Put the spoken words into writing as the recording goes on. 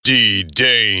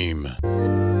D-Dame.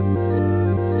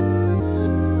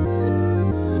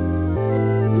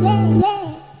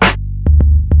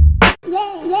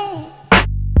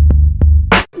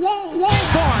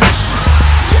 Starks.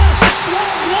 Yes.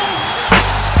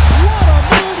 What a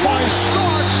move by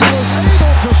Starks, who was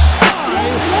able to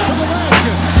slide to the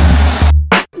basket.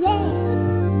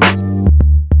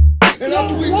 And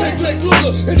after we take Lex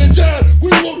Luger in the job, we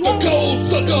want the gold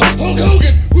sucker. Hulk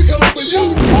Hogan, we coming for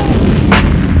you.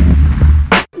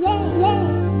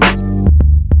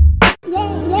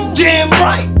 Damn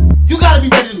right! You gotta be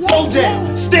ready to go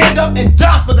down, stand up, and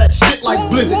die for that shit like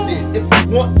Blizzard did if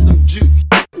you want some juice.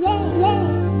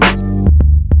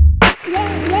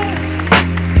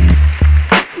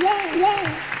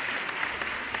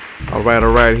 All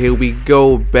right, here we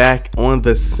go, back on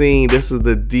the scene. This is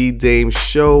the D-Dame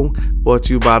Show, brought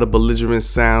to you by the Belligerent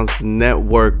Sounds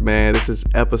Network, man. This is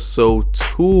episode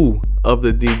 2 of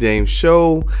the D-Dame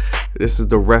Show. This is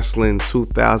the Wrestling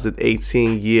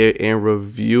 2018 year in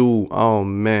review. Oh,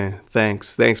 man,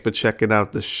 thanks for checking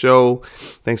out the show.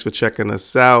 Thanks for checking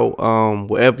us out.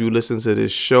 Wherever you listen to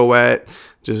this show at,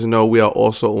 just know we are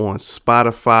also on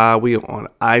Spotify. We are on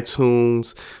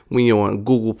iTunes. We are on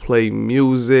Google Play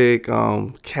Music,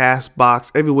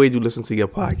 Castbox. Everywhere you listen to your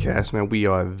podcast, man, we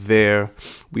are there.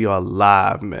 We are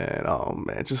live, man. Oh,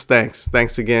 man, just thanks.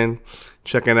 Thanks again.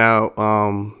 Checking out.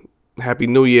 Happy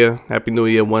New Year. Happy New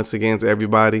Year once again to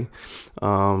everybody.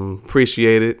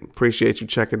 Appreciate it. Appreciate you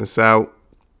checking us out.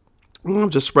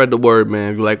 Just spread the word,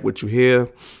 man. If you like what you hear,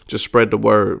 just spread the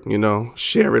word,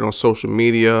 share it on social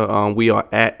media. We are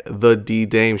at the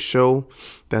D-Dame Show.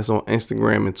 That's on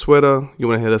Instagram and Twitter. You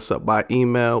want to hit us up by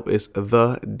email, it's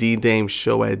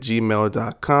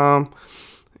thedameshow@gmail.com.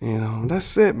 And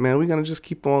that's it, man. We're going to just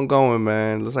keep on going,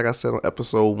 man. Just like I said on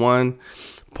episode 1,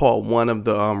 part 1 of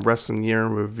the wrestling year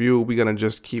in review. We're going to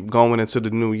just keep going into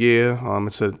the new year,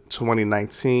 into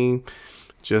 2019.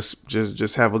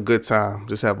 Just have a good time.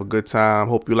 Just have a good time.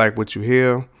 Hope you like what you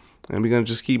hear. And we're going to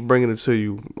just keep bringing it to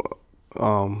you.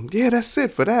 That's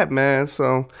it for that, man.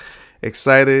 So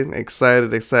excited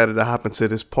to hop into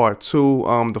this part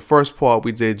 2. The first part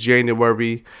we did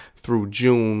January through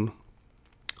June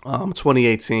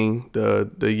 2018,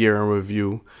 the year in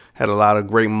review. Had a lot of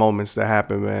great moments that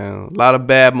happened, man. A lot of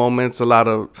bad moments, a lot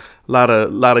of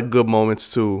good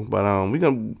moments too. But we're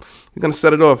gonna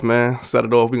set it off, man. Set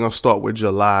it off. We're gonna start with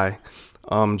July.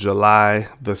 July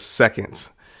the 2nd.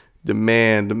 The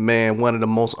man, one of the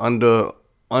most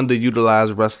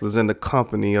underutilized wrestlers in the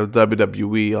company of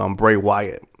WWE, Bray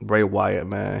Wyatt. Bray Wyatt,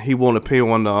 man. He won't appear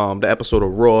on the episode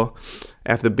of Raw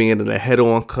after being in a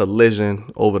head-on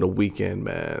collision over the weekend,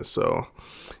 man. So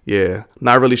yeah,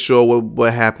 not really sure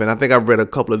what happened. I think I've read a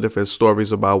couple of different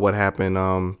stories about what happened.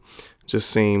 Just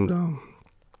seemed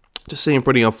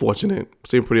pretty unfortunate.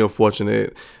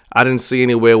 I didn't see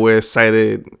anywhere where it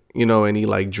cited, any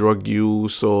like drug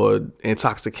use or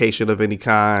intoxication of any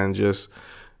kind. Just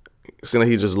seemed like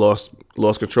he just lost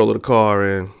control of the car,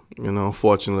 and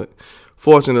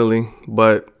fortunately,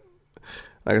 but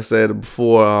like I said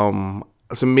before,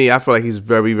 to me, I feel like he's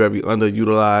very, very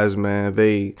underutilized, man.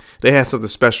 They had something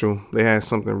special. They had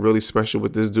something really special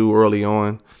with this dude early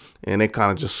on, and they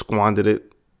kind of just squandered it.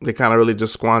 They kind of really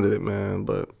just squandered it, man.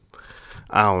 But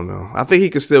I don't know. I think he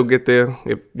could still get there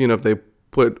if they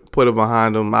put it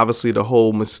behind him. Obviously, the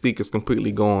whole mystique is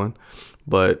completely gone.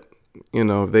 But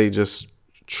if they just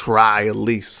try at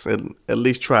least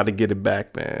try to get it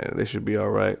back, man, they should be all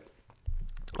right.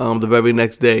 The very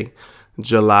next day,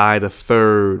 July the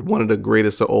 3rd, one of the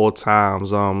greatest of all times,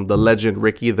 the legend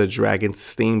Ricky the Dragon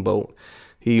Steamboat.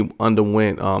 He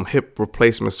underwent hip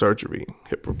replacement surgery.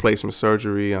 I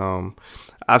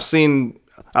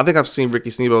think I've seen Ricky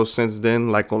Steamboat since then,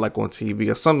 like on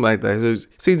TV or something like that. He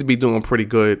seems to be doing pretty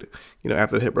good,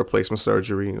 after the hip replacement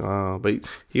surgery. But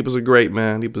he was a great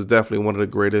man. He was definitely one of the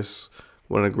greatest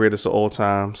of all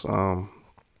times.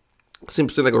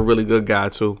 Seems like a really good guy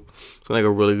too.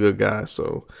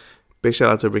 So big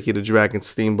shout out to Ricky the Dragon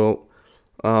Steamboat.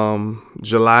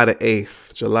 July the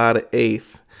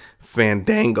 8th,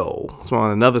 Fandango. It's on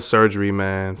another surgery,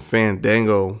 man.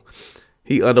 Fandango.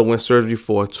 He underwent surgery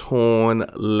for a torn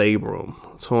labrum,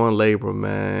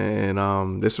 man.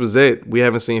 And this was it. We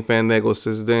haven't seen Fandango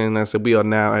since then. Like I said, we are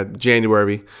now at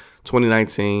January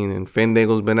 2019, and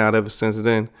Fandango's been out ever since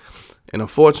then. And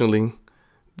unfortunately,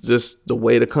 just the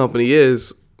way the company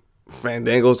is,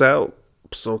 Fandango's out.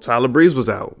 So Tyler Breeze was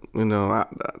out. I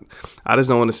just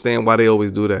don't understand why they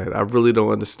always do that. I really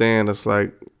don't understand. It's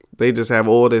like they just have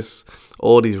all these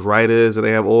writers, and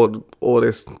they have all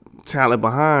this talent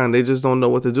behind. They just don't know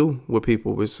what to do with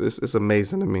people. It's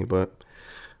amazing to me. But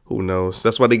Who knows?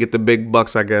 That's why they get the big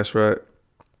bucks, I guess, right?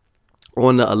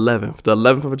 On the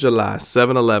 11th of July,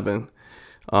 7-11,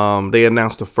 they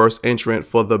announced the first entrant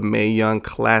for the Mae Young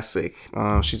Classic.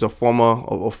 She's a former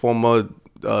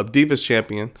Divas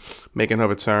champion, making her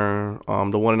return.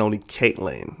 The one and only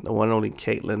Caitlyn. The one and only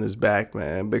Caitlyn is back,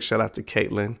 man. Big shout out to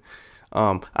Caitlyn.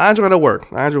 I enjoyed her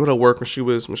work. When she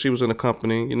was in the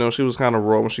company. You know, she was kind of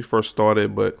raw when she first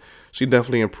started, but she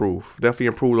definitely improved.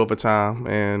 Over time,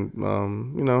 and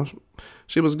you know,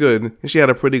 she was good. And she had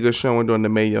a pretty good showing during the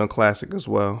Mae Young Classic as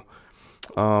well.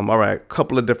 All right, a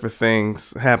couple of different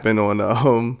things happened on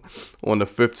the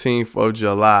 15th of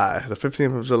July. The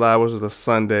 15th of July was a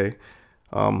Sunday.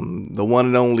 The one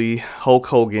and only Hulk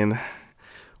Hogan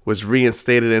was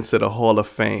reinstated into the Hall of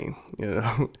Fame. You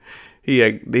know, he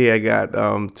had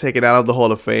got taken out of the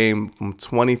Hall of Fame from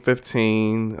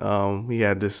 2015. He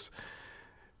had this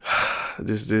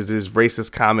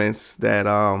racist comments that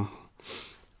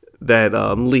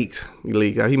leaked.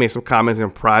 He made some comments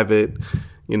in private,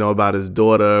 you know, about his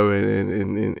daughter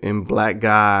and black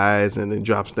guys, and then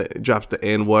drops the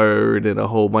N-word and a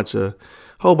whole bunch of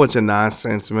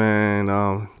nonsense, man.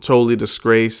 Totally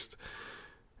disgraced.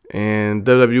 And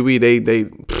WWE,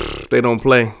 they don't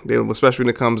play. They don't, especially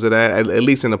when it comes to that. At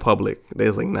least in the public, they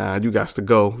was like, nah, you got to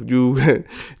go. You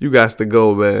got to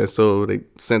go, man. So they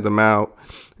sent them out,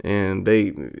 and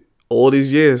all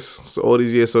these years. So I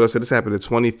said this happened in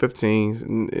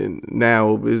 2015, and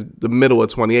now is the middle of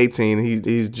 2018.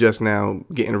 He's just now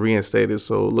getting reinstated.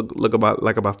 So look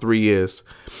about 3 years.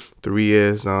 3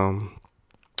 years.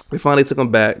 They finally took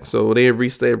him back, so they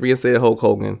reinstated Hulk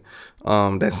Hogan.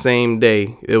 That same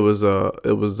day, it was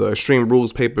Extreme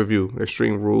Rules pay-per-view.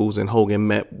 Extreme Rules and Hogan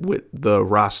met with the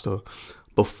roster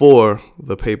before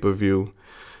the pay-per-view.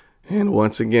 And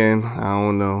once again, I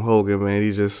don't know, Hogan, man,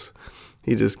 he just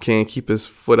can't keep his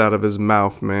foot out of his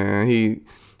mouth, man. A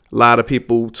lot of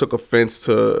people took offense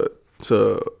to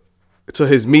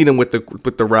his meeting with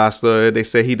the roster. They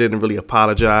said he didn't really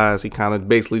apologize. He kind of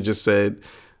basically just said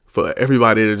for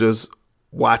everybody to just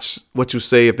watch what you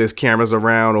say. If there's cameras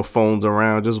around or phones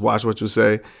around, just watch what you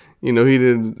say. You know, he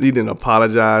didn't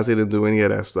apologize. He didn't do any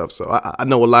of that stuff. So I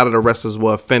know a lot of the wrestlers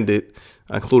were offended,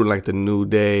 including like the New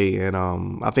Day, and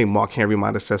I think Mark Henry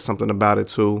might have said something about it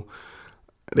too.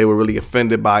 They were really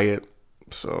offended by it.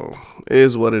 So it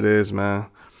is what it is, man.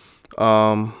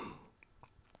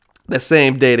 That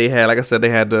same day they had, like I said, they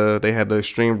had the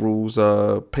Extreme Rules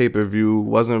pay-per-view.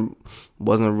 Wasn't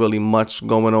really much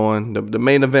going on. The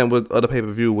main event of the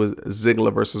pay-per-view was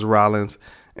Ziggler versus Rollins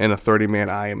in a 30-man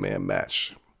Iron Man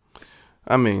match.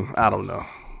 I mean, I don't know.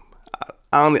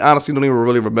 I honestly don't even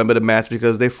really remember the match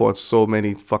because they fought so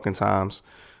many fucking times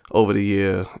over the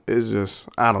year. It's just,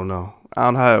 I don't know. I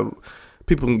don't know how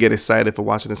people can get excited for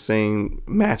watching the same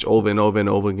match over and over and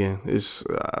over again. It's,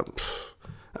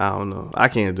 I don't know. I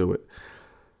can't do it.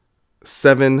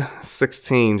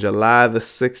 7/16, July the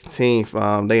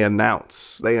 16th, they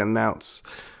announced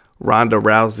Ronda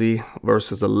Rousey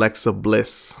versus Alexa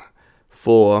Bliss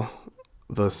for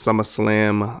the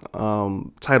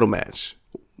SummerSlam title match,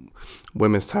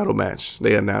 women's title match.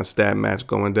 They announced that match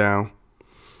going down.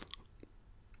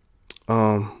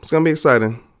 It's gonna be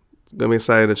exciting. Gonna be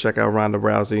excited to check out Ronda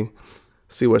Rousey,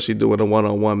 see what she do in a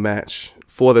one-on-one match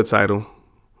for the title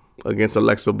against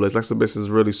Alexa Bliss. Alexa Bliss is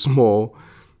really small,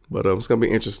 but it's gonna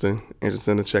be interesting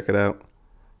to check it out.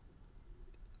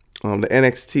 The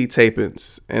NXT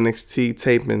tapings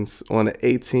on the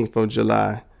 18th of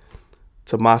July.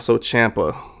 Tommaso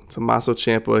Ciampa,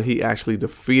 he actually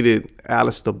defeated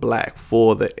Aleister Black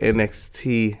for the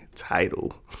NXT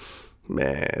title.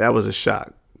 Man, that was a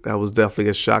shock. That was definitely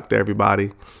a shock to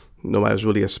everybody. Nobody was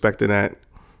really expecting that.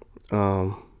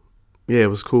 Yeah, it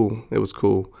was cool.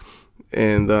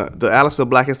 And the Aleister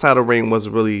Black title reign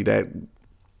wasn't really that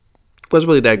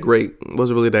great.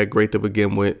 Wasn't really that great to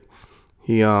begin with.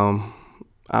 He I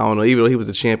don't know, even though he was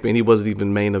the champion, he wasn't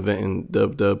even main eventing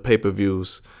the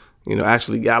pay-per-views. You know,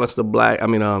 actually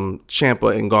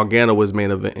Ciampa and Gargano was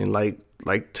main eventing like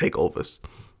takeovers.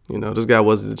 You know, this guy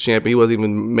wasn't the champion. He wasn't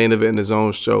even main eventing his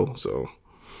own show. So,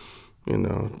 you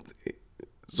know,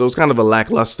 so it's kind of a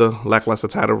lackluster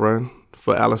title run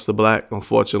for Aleister Black,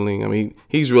 unfortunately. I mean,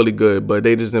 he's really good, but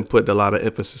they just didn't put a lot of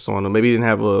emphasis on him. Maybe he didn't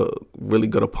have a really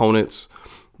good opponents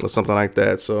or something like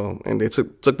that. So, and they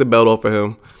took the belt off of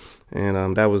him,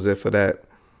 and that was it for that.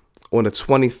 On the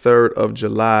 23rd of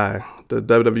July, the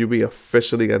WWE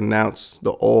officially announced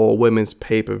the all-women's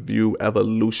pay-per-view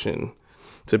Evolution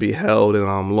to be held in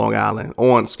Long Island,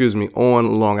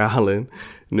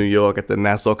 New York at the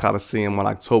Nassau Coliseum on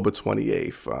October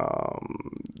 28th.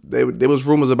 there was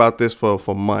rumors about this for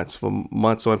months on,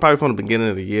 probably from the beginning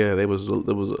of the year. There was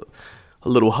a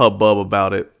little hubbub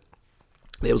about it.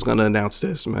 They was gonna announce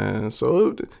this, man.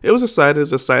 So it was exciting. It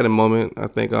was an exciting moment. I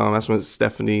think that's when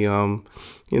Stephanie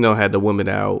had the women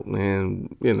out,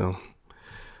 and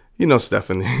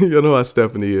Stephanie. You know how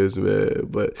Stephanie is, man.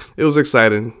 But it was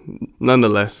exciting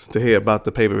nonetheless to hear about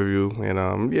the pay-per-view. And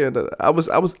I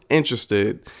was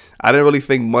interested. I didn't really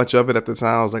think much of it at the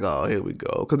time. I was like, oh, here we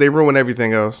go, because they ruin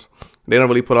everything else. They don't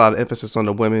really put a lot of emphasis on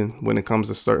the women when it comes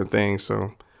to certain things.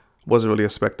 So wasn't really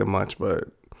expecting much, but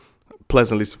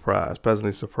pleasantly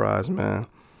surprised, man.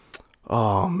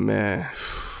 Oh, man.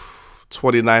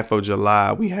 29th of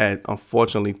July, we had,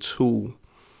 unfortunately, two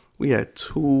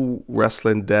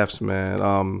wrestling deaths,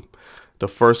 man. The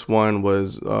first one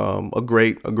was a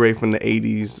great from the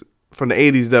 80s,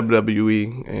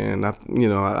 WWE, and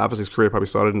obviously his career probably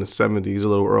started in the 70s, a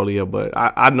little earlier, but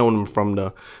I known him from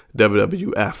the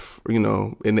WWF,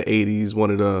 in the 80s,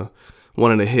 one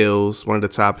of the hills, one of the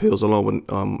top hills, along with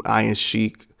Iron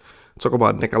Sheik. Talk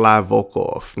about Nikolai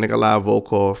Volkov.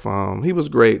 He was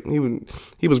great.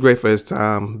 He was great for his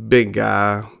time. Big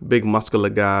guy, big muscular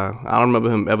guy. I don't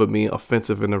remember him ever being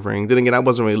offensive in the ring. Then again, I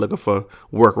wasn't really looking for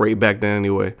work rate back then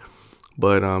anyway.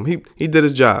 But he did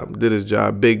his job.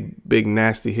 Big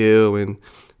nasty heel, and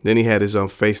then he had his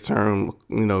face turn.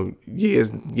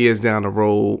 Years down the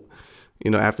road.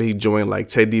 After he joined like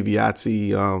Ted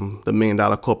DiBiase, the $1 Million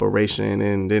Corporation,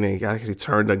 and then he actually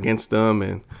turned against them.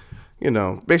 And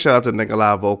big shout out to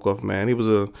Nikolai Volkov, man. He was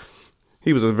a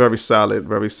very solid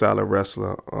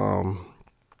wrestler.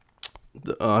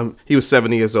 He was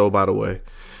 70 years old, by the way.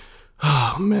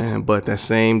 Oh, man, but that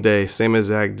same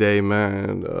exact day,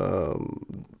 man,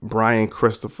 Brian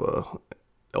Christopher,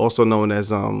 also known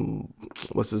as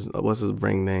what's his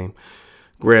ring name?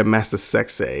 Grandmaster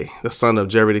Sexay, the son of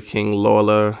Jerry the King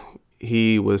Lawler.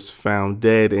 He was found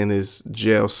dead in his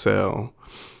jail cell.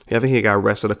 I think he got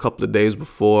arrested a couple of days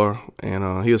before,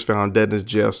 and he was found dead in his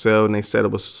jail cell, and they said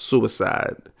it was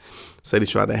suicide. Said he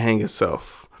tried to hang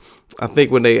himself. I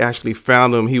think when they actually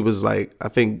found him, he was like, I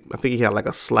think he had like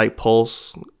a slight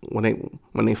pulse when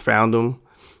they found him,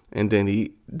 and then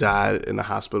he died in the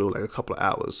hospital like a couple of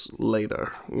hours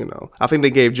later. I think they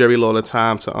gave Jerry Lawler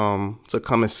time to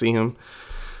come and see him.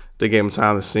 They gave him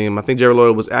time to see him. I think Jerry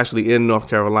Lawler was actually in North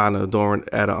Carolina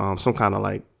at some kind of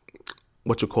like,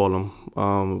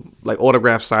 like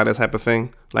autograph signing type of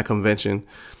thing, like convention.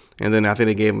 And then I think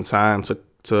they gave him time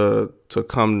to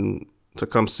come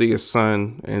see his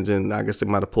son, and then I guess they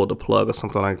might have pulled the plug or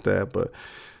something like that. But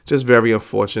just very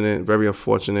unfortunate.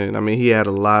 I mean, he had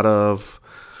a lot of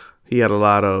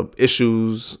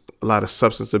issues, a lot of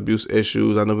substance abuse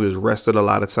issues. I know he was arrested a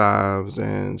lot of times,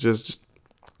 and just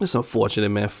unfortunate,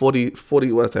 man.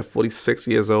 46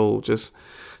 years old.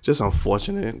 Just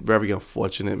unfortunate, very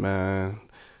unfortunate, man.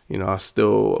 I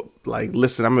still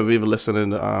listen. I remember even listening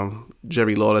to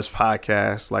Jerry Lawler's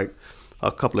podcast like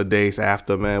a couple of days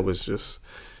after, man. It was just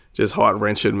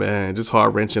heart-wrenching, man. Just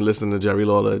heart-wrenching listening to Jerry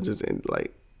Lawler. Just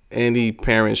like any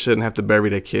parent shouldn't have to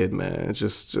bury their kid, man.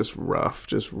 Just rough.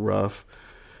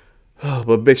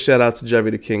 But big shout out to Jerry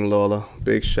the King Lawler.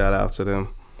 Big shout out to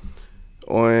them.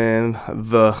 On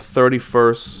the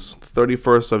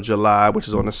 31st of July, which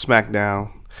is on the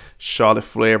SmackDown, Charlotte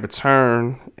Flair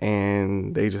returned,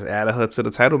 and they just added her to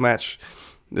the title match.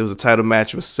 There was a title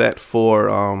match was set for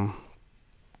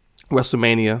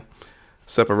WrestleMania.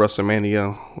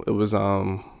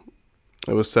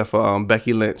 It was set for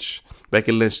Becky Lynch.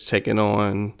 Becky Lynch taking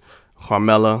on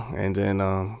Carmella, and then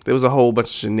there was a whole bunch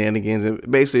of shenanigans. And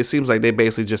basically, it seems like they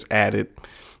basically just added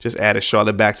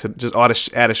Charlotte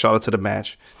added Charlotte to the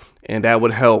match, and that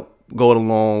would help go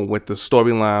along with the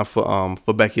storyline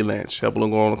for Becky Lynch, help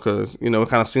along because it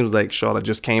kind of seems like Charlotte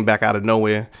just came back out of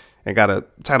nowhere and got a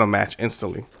title match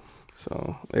instantly.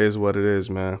 So it is what it is,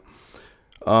 man.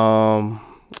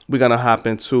 We're gonna hop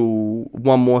into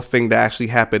one more thing that actually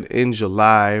happened in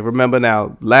July. Remember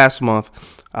now, last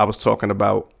month I was talking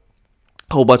about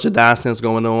a whole bunch of nonsense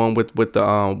going on with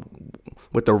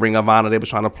the Ring of Honor. They were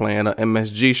trying to plan an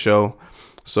MSG show.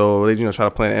 So they, try to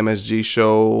play an MSG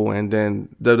show, and then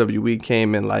WWE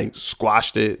came and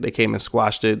squashed it. They came and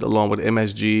squashed it along with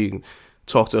MSG,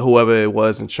 talked to whoever it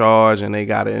was in charge, and they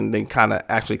got it, and they kind of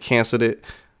actually canceled it.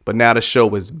 But now the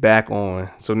show is back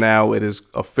on. So now it is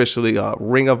officially a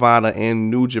Ring of Honor and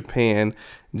New Japan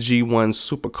G1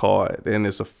 Supercard, and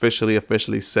it's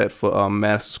officially set for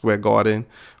Madison Square Garden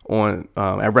on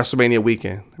at WrestleMania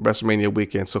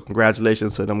weekend. So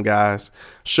congratulations to them guys.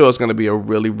 Sure, it's going to be a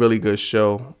really, really good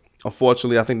show.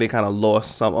 Unfortunately, I think they kind of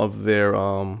lost some of their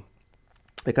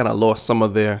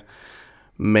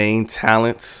main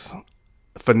talents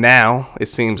for now, it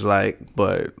seems like,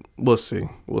 but we'll see.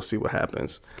 We'll see what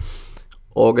happens.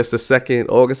 August the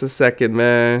 2nd,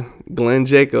 man. Glenn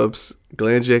Jacobs,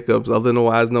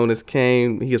 otherwise known as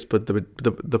Kane, he has put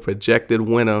the projected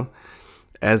winner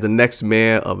as the next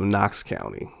mayor of Knox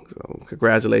County. So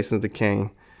congratulations to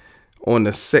Kane. On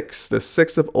the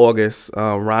 6th of August,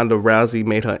 Ronda Rousey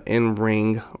made her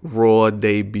in-ring Raw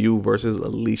debut versus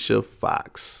Alicia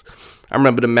Fox. I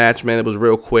remember the match, man. It was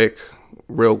real quick,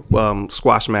 real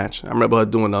squash match. I remember her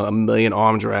doing a million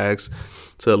arm drags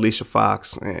to Alicia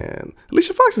Fox, and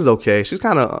Alicia Fox is okay. She's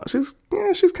kind of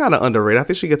underrated. I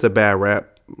think she gets a bad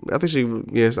rap. I think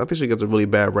she gets a really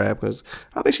bad rap because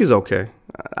I think she's okay.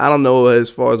 I don't know as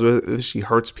far as if she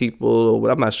hurts people, but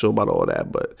I'm not sure about all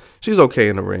that. But she's okay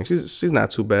in the ring. She's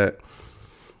not too bad.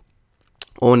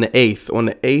 On the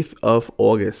 8th of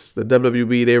August, the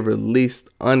WWE, they released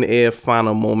on-air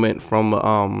final moment from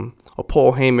a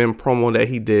Paul Heyman promo that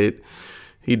he did.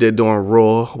 He did during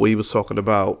Raw, where he was talking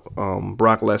about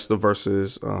Brock Lesnar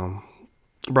versus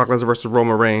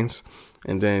Roman Reigns,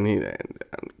 and then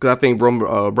because I think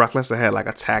Brock Lesnar had like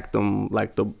attacked him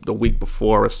like the week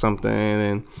before or something,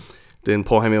 and then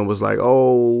Paul Heyman was like,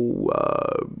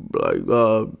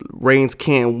 Reigns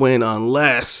can't win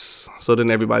unless. So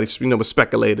then everybody was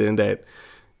speculating that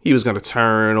he was gonna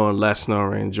turn on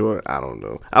Lesnar and Jordan. I don't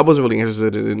know. I wasn't really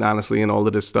interested in honestly in all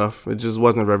of this stuff. It just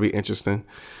wasn't very interesting.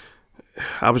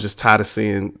 I was just tired of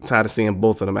seeing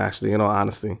both of them, actually, in all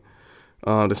honesty.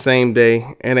 The same day,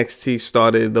 NXT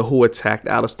started the Who Attacked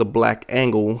Aleister Black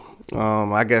angle.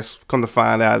 I guess come to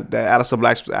find out that Aleister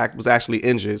Black was actually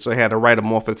injured, so they had to write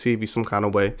him off the TV some kind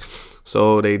of way.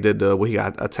 So they did where he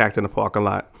got attacked in the parking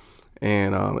lot,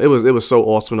 and it was so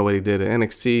awesome the way they did it.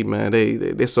 NXT, man,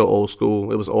 they're so old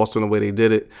school. It was awesome the way they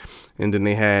did it, and then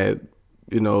they had,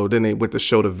 then they went to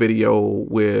show the video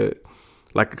where,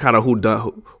 like, kind of who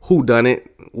done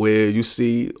it, where you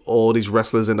see all these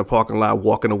wrestlers in the parking lot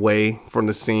walking away from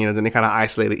the scene, and then they kind of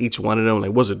isolated each one of them.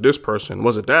 Like, was it this person?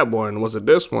 Was it that one? Was it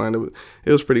this one?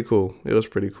 It was pretty cool. It was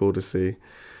pretty cool to see.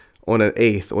 On the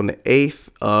 8th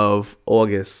of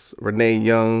August, Renee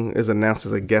Young is announced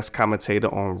as a guest commentator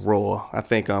on Raw. I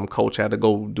think Coach had to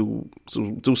go do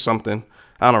something.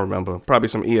 I don't remember. Probably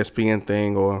some ESPN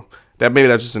thing, or maybe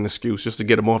that's just an excuse just to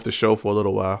get him off the show for a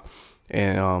little while.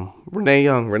 And Renee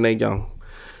Young.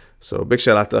 So big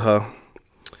shout out to her.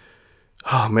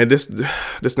 Oh man, this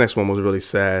next one was really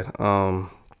sad.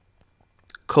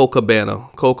 Colt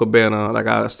Cabana, like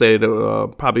I stated,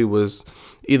 probably was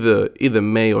either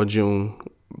May or June.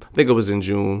 I think it was in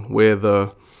June, where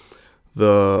the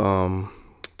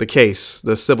case,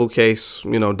 the civil case,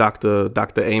 Dr.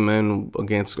 Amen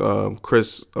against CM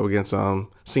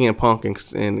Punk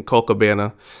and Colt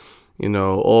Cabana,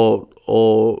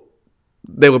 all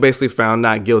they were basically found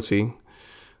not guilty,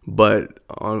 but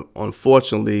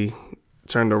unfortunately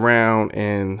turned around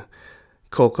and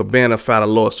Colt Cabana filed a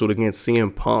lawsuit against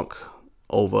CM Punk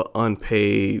over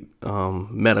unpaid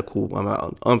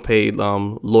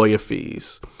lawyer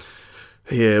fees.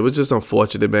 Yeah, it was just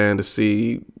unfortunate, man, to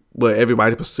see what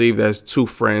everybody perceived as two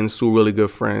really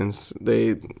good friends.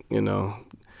 They,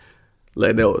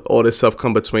 let all this stuff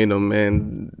come between them,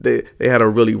 and they had a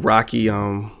really rocky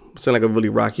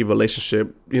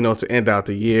relationship, to end out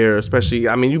the year. Especially,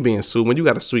 you being sued, when you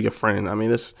got to sue your friend.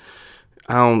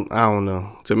 I don't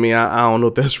know. To me, I don't know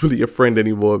if that's really your friend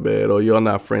anymore, man, or you're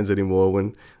not friends anymore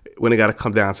when it got to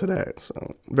come down to that.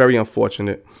 So very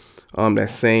unfortunate. That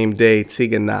same day,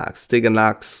 Tegan Knox,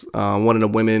 one of the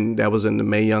women that was in the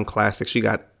Mae Young Classic, she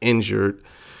got injured.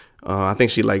 I think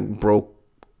she broke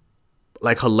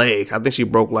her leg. I think she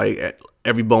broke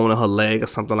every bone in her leg or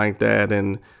something like that.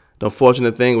 And the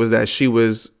unfortunate thing was that she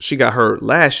got hurt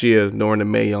last year during the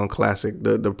Mae Young Classic,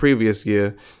 the previous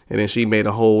year, and then she made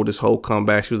this whole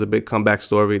comeback. She was a big comeback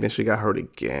story, then she got hurt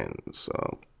again.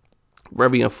 So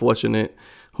very unfortunate.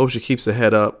 Hope she keeps her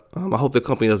head up. I hope the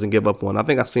company doesn't give up on her. I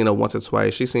think I've seen her once or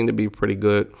twice. She seemed to be pretty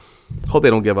good. Hope they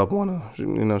don't give up on her.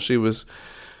 She was,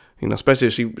 especially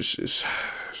if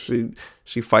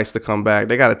she fights to come back.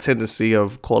 They got a tendency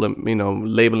of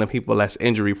labeling people as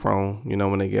injury prone,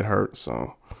 when they get hurt.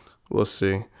 So we'll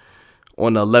see.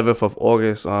 On the 11th of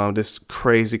August, this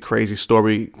crazy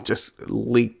story just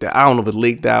leaked out. I don't know if it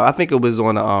leaked out. I think it was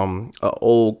on an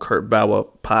old Kurt Bauer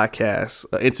podcast,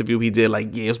 an interview he did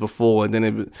years before. And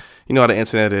then how the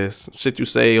internet is. Shit you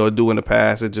say or do in the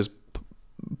past, it just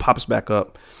pops back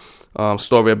up.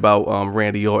 Story about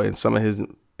Randy Orton, some of his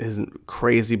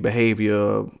crazy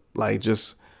behavior,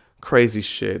 just crazy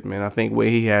shit, man. I think where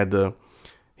he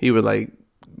would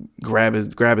grab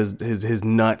his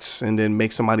nuts and then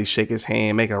make somebody shake his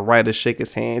hand, make a writer shake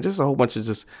his hand, just a whole bunch of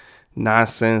just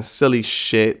nonsense, silly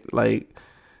shit, like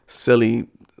silly,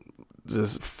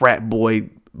 just frat boy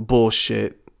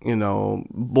bullshit,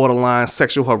 borderline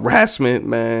sexual harassment,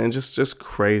 man, just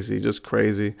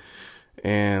crazy.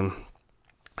 And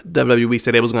WWE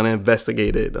said they was going to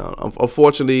investigate it.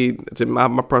 Unfortunately, to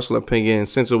my personal opinion,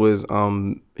 since it was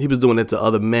he was doing it to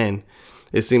other men,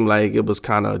 it seemed like it was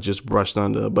kind of just brushed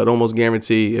under. But almost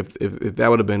guaranteed, if that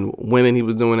would have been women he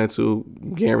was doing it to,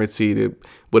 guaranteed it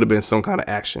would have been some kind of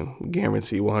action.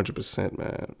 Guaranteed, 100%,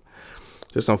 man.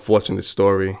 Just unfortunate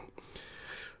story.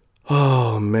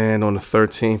 Oh man, on the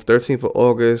 13th of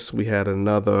August, we had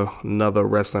another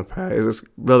wrestling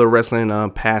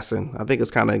passing. I think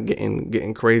it's kind of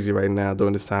getting crazy right now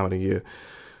during this time of the year.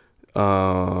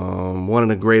 One of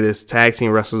the greatest tag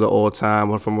team wrestlers of all time,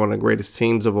 one of the greatest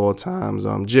teams of all times,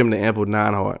 Jim the Anvil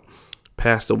Neidhart,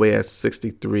 passed away at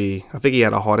 63. I think he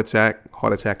had a heart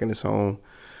attack in his home.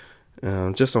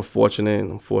 Just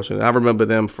unfortunate. I remember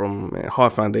them from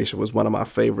Heart Foundation was one of my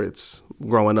favorites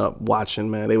growing up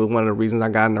watching, man. They were one of the reasons I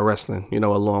got into wrestling,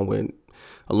 along with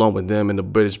them and the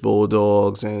British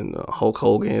Bulldogs and Hulk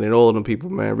Hogan and all of them people,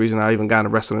 man. Reason I even got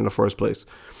into wrestling in the first place.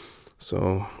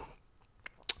 So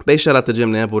big shout out to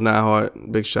Jim the Anvil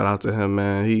Neidhart. Big shout out to him,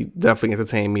 man. He definitely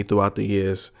entertained me throughout the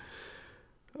years.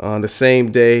 The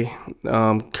same day,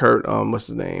 Dean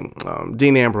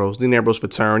Ambrose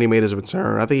returned. He made his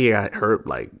return. I think he got hurt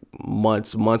like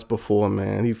months before,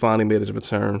 man. He finally made his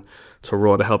return to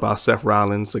Raw to help out Seth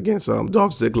Rollins against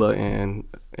Dolph Ziggler and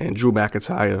Drew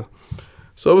McIntyre.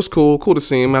 So it was cool to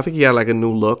see him. I think he had like a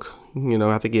new look.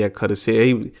 I think he had cut his hair.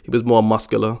 He was more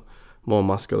muscular.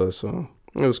 So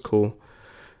it was cool.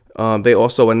 They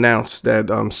also announced that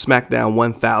SmackDown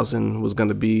 1000 was going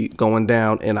to be going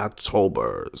down in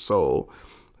October. So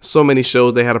many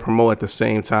shows they had to promote at the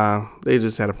same time. They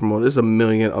just had to promote. There's a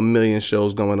million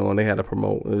shows going on. They had to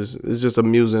promote. It's just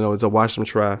amusing to watch them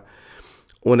try.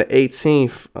 On the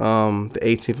 18th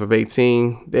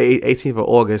of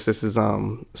August, this is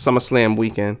SummerSlam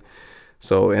weekend.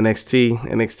 So NXT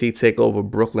TakeOver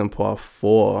Brooklyn Part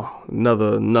 4,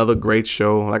 another great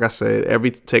show. Like I said, every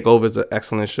TakeOver is an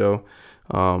excellent show.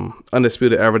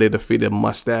 Undisputed Era, they defeated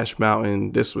Mustache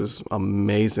Mountain. This was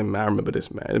amazing. I remember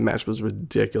this match. The match was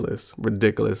ridiculous.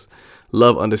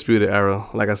 Love Undisputed Era,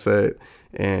 like I said,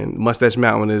 and Mustache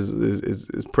Mountain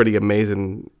is pretty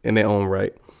amazing in their own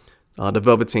right. The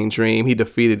Velveteen Dream, he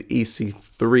defeated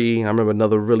EC3. I remember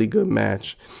another really good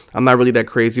match. I'm not really that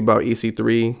crazy about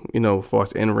EC3, as far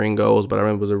as in-ring goes, but I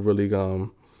remember it was a really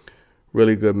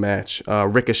good match.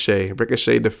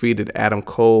 Ricochet defeated Adam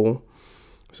Cole.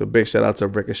 So big shout out to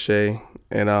Ricochet.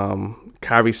 And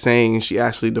Kairi Sane, she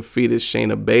actually defeated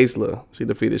Shayna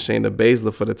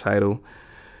Baszler for the title.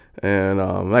 And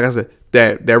like I said,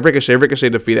 that Ricochet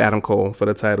defeated Adam Cole for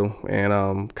the title,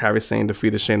 and Kairi Sane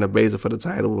defeated Shayna Baszler for the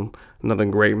title. Another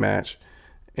great match.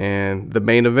 And the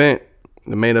main event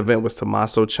was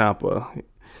Tommaso Ciampa.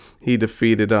 He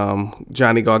defeated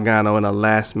Johnny Gargano in a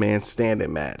last man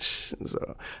standing match.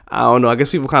 So I don't know. I guess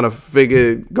people kind of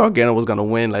figured Gargano was gonna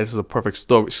win. Like, this is a perfect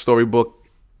storybook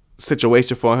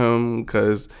situation for him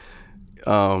because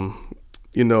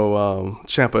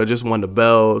Ciampa just won the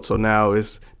belt, so now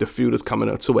the feud is coming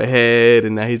up to a head,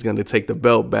 and now he's going to take the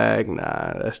belt back.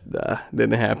 Nah,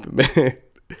 didn't happen, man.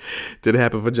 Didn't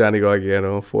happen for Johnny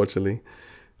Gargano, unfortunately.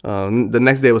 The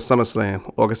next day was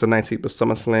SummerSlam. August the 19th was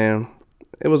SummerSlam.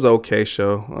 It was an okay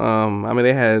show.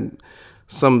 They had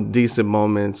some decent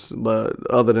moments, but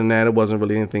other than that, it wasn't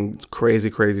really anything crazy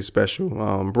special.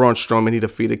 Braun Strowman, he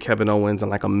defeated Kevin Owens in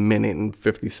like a minute and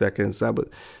 50 seconds. I was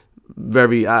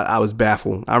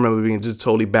baffled. I remember being just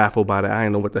totally baffled by that. I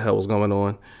didn't know what the hell was going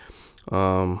on.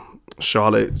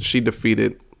 Charlotte, she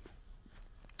defeated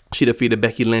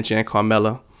Becky Lynch and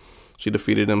Carmella. She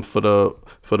defeated them for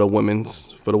the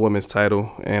women's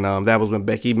title, and that was when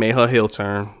Becky made her heel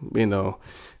turn.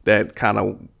 That kind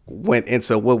of went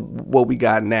into what we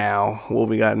got now. What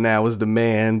we got now is the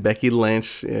man, Becky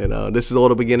Lynch, and this is all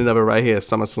the beginning of it right here.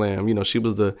 SummerSlam. She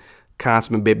was the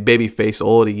consummate baby face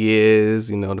all the years.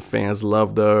 The fans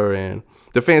loved her, and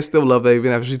the fans still love her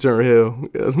even after she turned heel.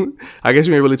 I guess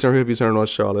you ain't really turn heel if you turn on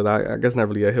Charlotte. I guess not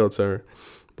really a heel turn,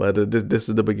 but this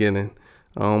is the beginning.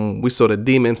 We saw the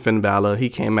Demon Finn Balor. He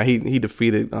came out. He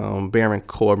defeated Baron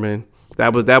Corbin.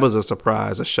 That was a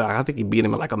surprise, a shock. I think he beat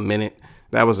him in like a minute.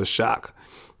 That was a shock,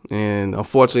 and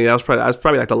unfortunately, that was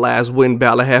probably like the last win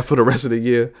Balor had for the rest of the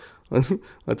year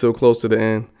until close to the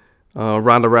end.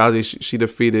 Ronda Rousey, she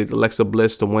defeated Alexa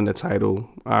Bliss to win the title.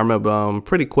 I remember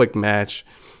pretty quick match.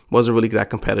 Wasn't really that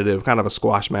competitive, kind of a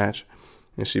squash match,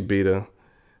 and she beat her.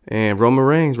 And Roman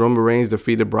Reigns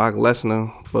defeated Brock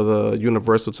Lesnar for the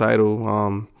Universal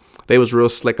title. they was real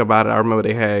slick about it. I remember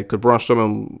they had, because Braun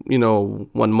Strowman,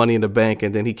 won Money in the Bank,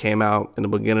 and then he came out in the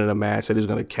beginning of the match, said he was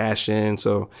going to cash in.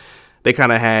 So they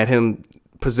kind of had him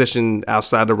positioned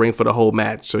outside the ring for the whole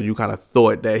match. So you kind of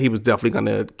thought that he was definitely going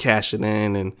to cash it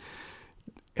in.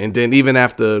 And then even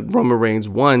after Roman Reigns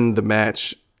won the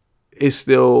match, you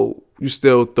still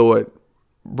thought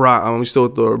Braun was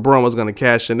going to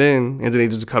cash it in, and then he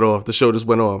just cut off. The show just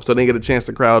went off. So they didn't get a chance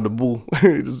to crowd the boo.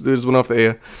 It just went off the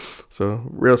air. So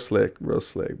real slick.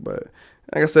 But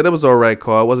like I said, it was all right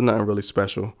call. It wasn't nothing really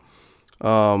special.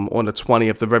 On the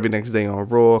 20th, the very next day on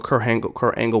Raw, Kurt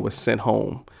Angle was sent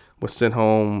home.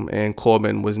 And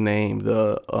Corbin was named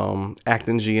the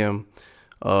acting GM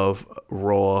of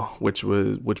Raw, which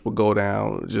would go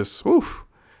down just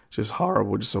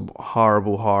horrible, just a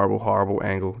horrible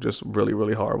angle, just really,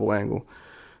 really horrible angle.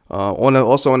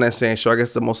 Also on that same show, I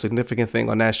guess the most significant thing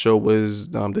on that show was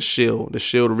the Shield. The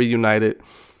Shield reunited.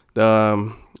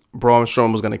 Braun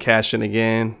Strowman was going to cash in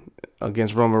again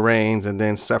against Roman Reigns, and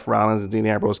then Seth Rollins and Dean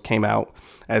Ambrose came out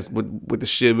as with the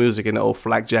Shield music and the old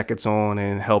flak jackets on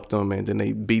and helped them, and then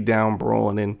they beat down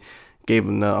Braun and gave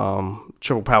him the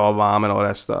triple power bomb and all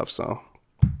that stuff. So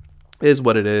it is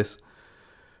what it is.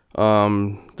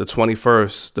 The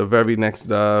 21st, the very next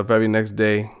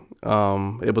day,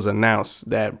 it was announced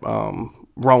that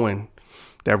Rowan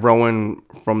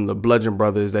from the Bludgeon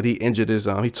Brothers, that he injured his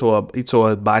he tore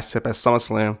his bicep at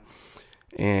SummerSlam,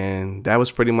 and that was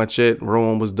pretty much it.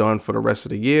 Rowan was done for the rest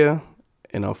of the year,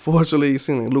 and unfortunately, it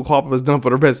seemed like Luke Harper was done for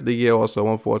the rest of the year also.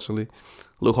 Unfortunately,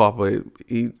 Luke Harper,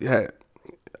 he had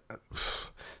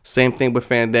same thing with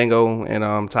Fandango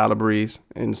and Tyler Breeze,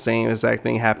 and same exact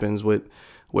thing happens with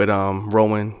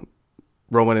Rowan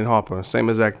and Harper. Same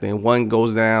exact thing. One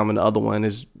goes down and the other one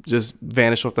is just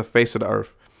vanished off the face of the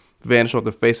earth.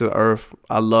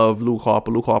 I love Luke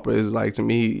Harper. Luke Harper is, like, to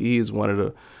me, he is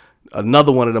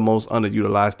another one of the most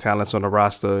underutilized talents on the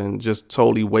roster, and just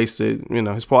totally wasted.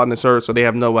 His partner's hurt, so they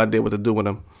have no idea what to do with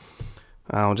him.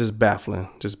 Just baffling.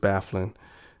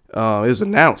 It was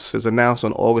announced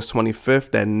on August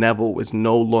 25th that Neville is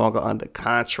no longer under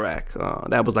contract.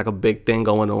 That was like a big thing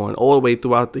going on all the way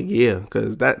throughout the year,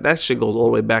 because that shit goes all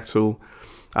the way back to,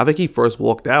 I think he first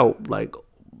walked out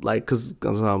because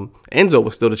Enzo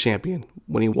was still the champion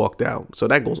when he walked out. So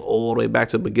that goes all the way back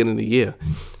to the beginning of the year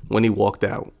when he walked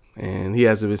out. And he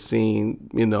hasn't been seen,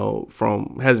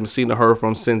 hasn't been seen or heard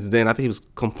from since then. I think he was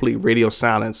complete radio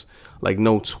silence, like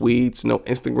no tweets, no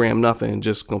Instagram, nothing,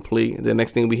 just complete. And the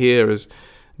next thing we hear is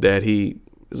that he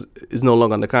is no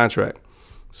longer under contract.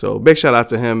 So big shout out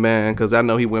to him, man, because I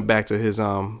know he went back to his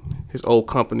old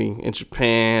company in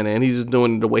Japan, and he's just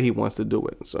doing it the way he wants to do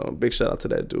it. So big shout out to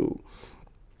that dude.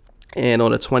 And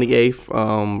on the 28th,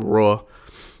 Raw,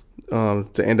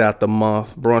 to end out the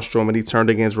month, Braun Strowman, he turned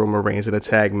against Roman Reigns in a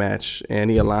tag match, and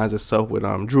he aligns himself with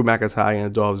Drew McIntyre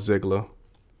and Dolph Ziggler.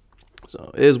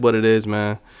 So it is what it is,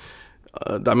 man.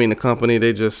 The company,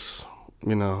 they just,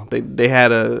 they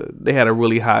had a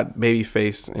really hot baby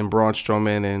face in Braun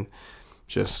Strowman and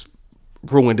just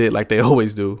ruined it like they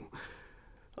always do.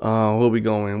 Where we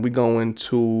going? We going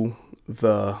to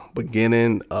the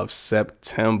beginning of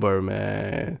September,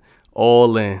 man.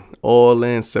 All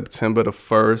in September the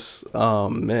 1st. Oh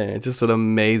man, just an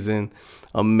amazing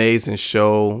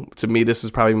show. To me, this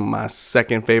is probably my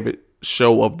second favorite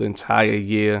show of the entire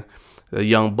year. The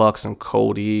Young Bucks and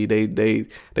Cody,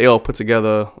 they all put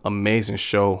together amazing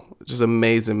show. Just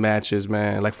amazing matches,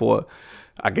 man.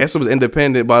 I guess it was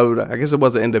independent, but I guess it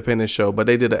was an independent show, but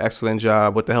they did an excellent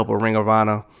job with the help of Ring of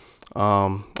Honor.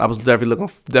 I was definitely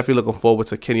looking forward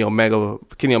to Kenny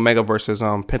Omega versus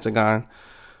Pentagon.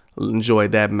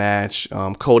 Enjoyed that match.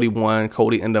 Cody won.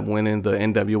 Cody ended up winning the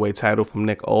NWA title from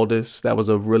Nick Aldis. That was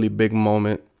a really big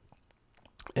moment.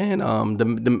 And I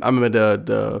remember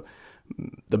the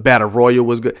Battle Royal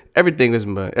was good. Everything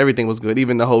was good.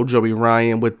 Even the whole Joey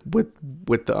Ryan with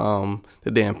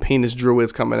the damn penis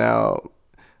druids coming out.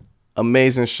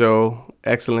 Amazing show.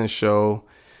 Excellent show.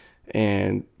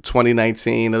 And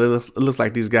 2019, it looks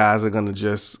like these guys are going to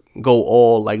just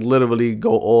literally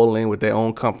go all in with their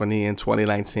own company in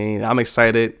 2019. I'm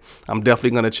excited. I'm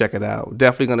definitely going to check it out.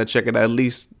 At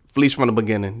least from the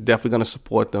beginning. Definitely going to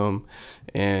support them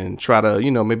and try to,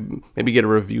 maybe get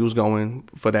reviews going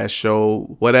for that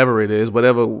show, whatever it is.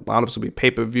 Whatever, I don't know if it's going to be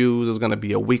pay-per-views. It's going to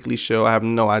be a weekly show. I have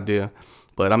no idea.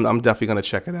 But I'm definitely going to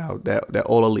check it out, that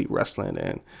All Elite Wrestling.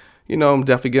 And, I'm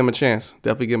definitely give them a chance.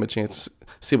 To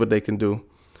see what they can do.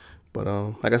 But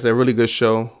like I said, really good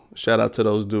show. Shout out to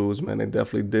those dudes, man. They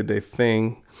definitely did their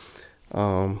thing.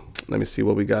 Let me see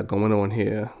what we got going on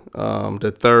here.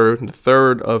 The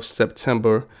 3rd of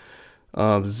September,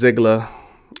 Ziggler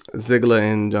Ziggler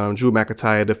and Drew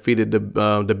McIntyre defeated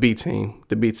the B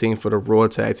team for the Raw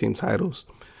Tag Team titles.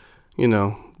 You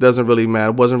know, doesn't really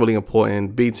matter. Wasn't really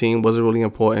important. B team wasn't really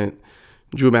important.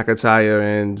 Drew McIntyre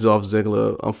and Dolph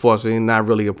Ziggler, unfortunately, not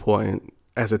really important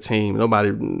as a team.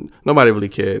 Nobody really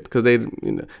cared because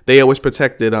they always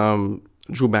protected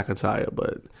Drew McIntyre,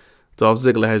 but Dolph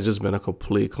Ziggler has just been a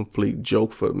complete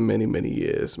joke for many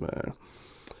years, man.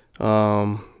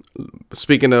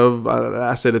 Speaking of,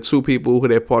 I said the two people who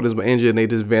their partners were injured and they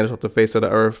just vanished off the face of the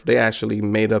earth. They actually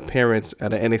made an appearance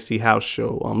at an NXT house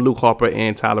show. Luke Harper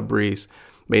and Tyler Breeze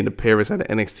made an appearance at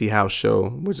an NXT house show,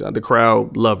 which the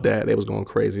crowd loved that. They was going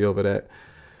crazy over that.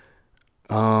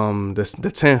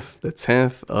 The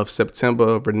 10th of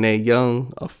September, Renee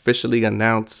Young officially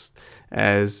announced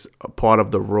as a part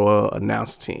of the Raw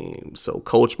announce team. So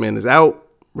Coachman is out,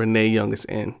 Renee Young is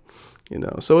in. You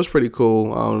know, so it's pretty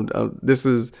cool. This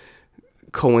is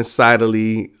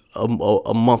coincidentally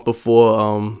a month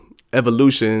before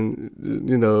Evolution.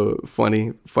 You know,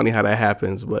 funny how that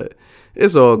happens, but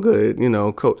it's all good. You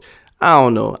know, Coach. I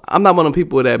don't know. I'm not one of the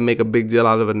people that make a big deal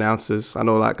out of announcers. I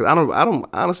know, like, I don't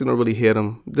honestly don't really hear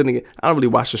them. Then again, I don't really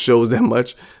watch the shows that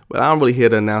much, but I don't really hear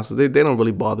the announcers. They don't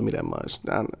really bother me that much.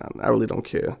 I really don't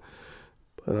care.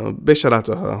 But big shout out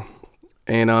to her.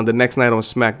 And the next night on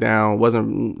SmackDown,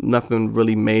 wasn't nothing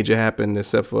really major happened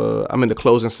except for, the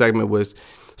closing segment was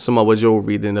Samoa Joe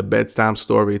reading a bedtime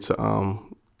story to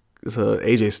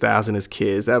AJ Styles and his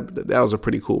kids. That was a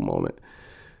pretty cool moment.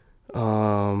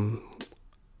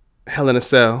 Hell in a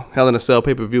Cell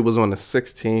pay-per-view was on the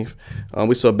 16th.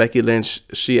 We saw Becky Lynch.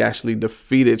 She actually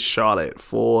defeated Charlotte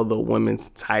for the women's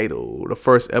title, the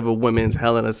first ever women's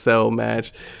Hell in a Cell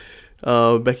match.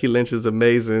 Becky Lynch is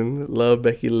amazing. Love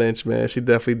Becky Lynch, man. She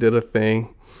definitely did a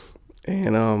thing.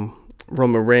 And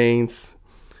Roman Reigns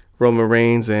and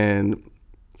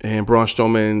Braun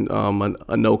Strowman,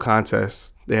 a no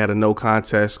contest. They had a no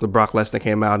contest. Brock Lesnar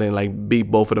came out and beat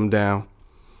both of them down.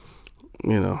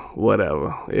 You know,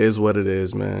 whatever. It is what it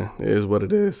is, man. It is what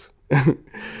it is.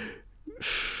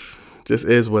 Just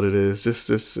is what it is.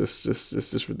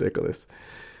 Just ridiculous.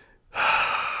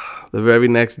 The very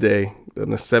next day, on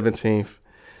the 17th,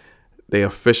 they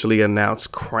officially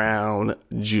announced Crown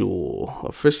Jewel.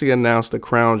 Officially announced the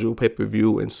Crown Jewel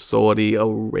pay-per-view in Saudi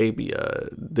Arabia.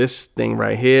 This thing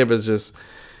right here is just,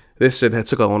 this shit that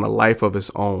took on a life of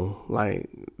its own. Like,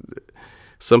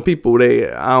 some people,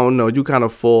 I don't know, you kind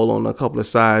of fall on a couple of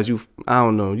sides. You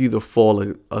either fall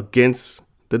against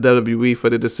the WWE for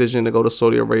the decision to go to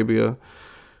Saudi Arabia.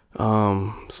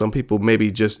 Some people maybe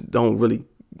just don't really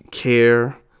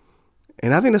care.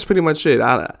 And I think that's pretty much it.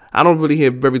 I don't really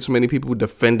hear very too many people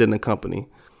defending the company.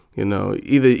 You know,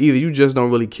 either you just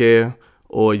don't really care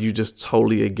or you just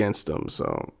totally against them.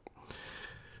 So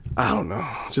I don't know.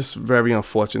 Just very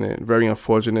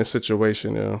unfortunate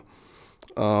situation. You know.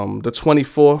 The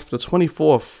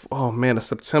 24th, oh man, of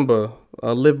September,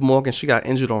 Liv Morgan, she got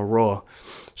injured on Raw.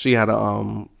 She had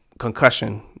a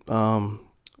concussion.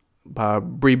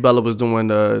 Brie Bella was doing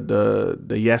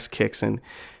the yes kicks and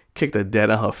kicked her dead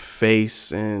in her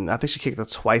face, and I think she kicked her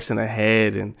twice in the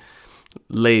head and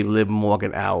laid Liv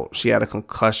Morgan out. She had a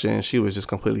concussion. She was just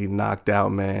completely knocked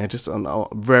out, man. Just a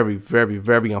very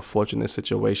unfortunate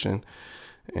situation.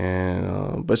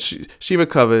 And but she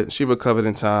recovered. She recovered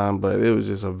in time, but it was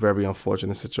just a very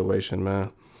unfortunate situation,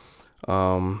 man.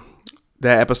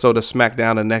 That episode of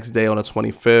SmackDown the next day on the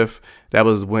 25th, that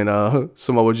was when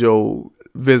Samoa Joe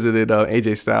visited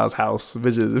AJ Styles' house,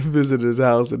 visited his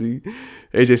house, and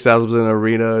AJ Styles was in the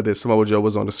arena. That Samoa Joe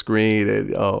was on the screen,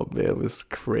 and oh man, it was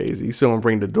crazy. You saw him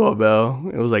ring the doorbell.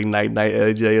 It was like night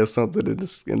AJ or something, and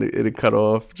it cut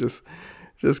off. Just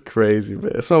crazy,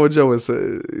 man. Samoa Joe is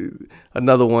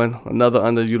another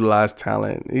underutilized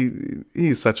talent.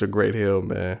 He's such a great heel,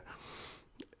 man.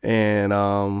 And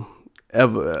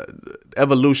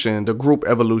Evolution, the group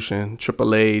Evolution,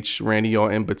 Triple H, Randy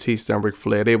Orton, Batista, and Ric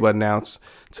Flair, they were announced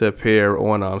to appear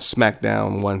on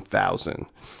SmackDown 1000.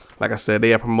 Like I said,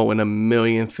 they are promoting a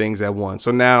million things at once.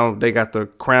 So now they got the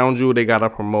Crown Jewel, they got to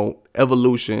promote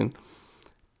Evolution,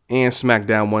 and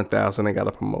SmackDown 1000, they got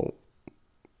to promote.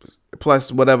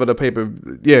 Plus whatever the paper,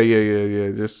 yeah,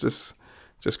 just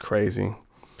crazy.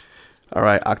 All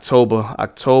right, October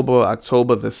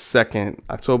the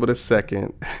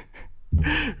 2nd.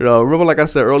 You know, remember, like I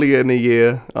said earlier in the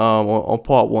year, on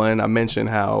part 1, I mentioned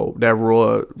how that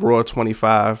Raw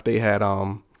 25, they had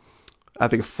I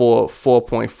think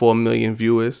 4.4 million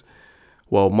viewers.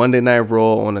 Well, Monday Night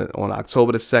Raw on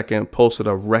October the 2nd posted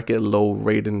a record low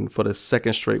rating for the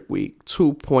second straight week,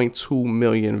 2.2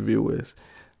 million viewers.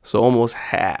 So almost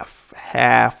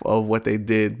half of what they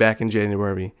did back in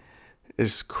January.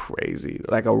 is crazy.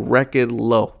 Like a record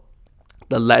low.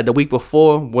 The week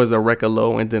before was a record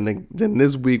low, and then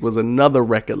this week was another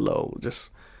record low. Just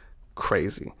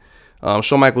crazy.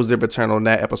 Shawn Michaels did return on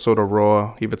that episode of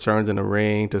Raw. He returned in the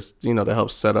ring to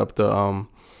help set up the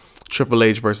Triple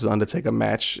H versus Undertaker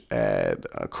match at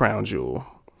Crown Jewel.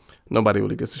 Nobody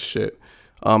really gives a shit.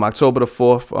 October the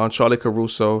 4th, Charlie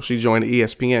Caruso, she joined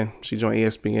ESPN.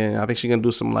 I think she's going to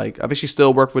do some, I think she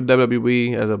still worked with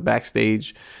WWE as a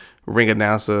backstage ring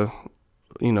announcer,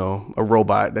 a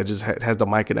robot that just has the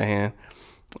mic in her hand.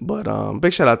 But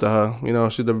big shout out to her.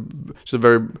 She's a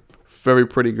very, very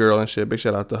pretty girl and shit. Big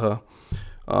shout out to her.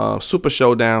 Super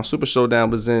Showdown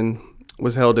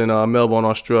was held in Melbourne,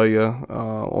 Australia,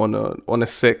 on the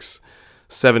 6th,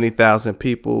 70,000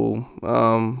 people.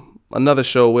 Another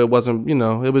show where it wasn't,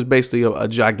 it was basically a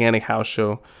gigantic house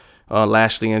show.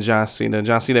 Lashley and John Cena.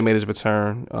 John Cena made his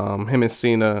return. Him and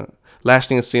Cena,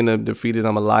 Lashley and Cena defeated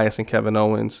Elias and Kevin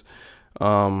Owens.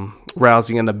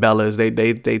 Rousey and the Bellas,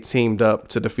 they teamed up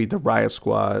to defeat the Riot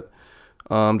Squad.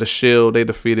 The Shield, they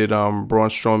defeated Braun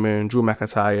Strowman, Drew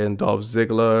McIntyre, and Dolph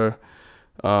Ziggler.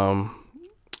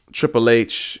 Triple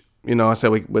H, I said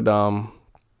with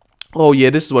oh yeah,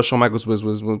 this is what Shawn Michaels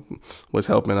was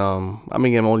helping. I'm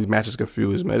getting all these matches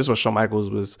confused, man. This is what Shawn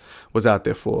Michaels was out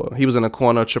there for. He was in the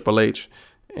corner of Triple H,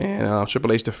 and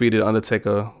Triple H defeated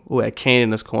Undertaker, who had Kane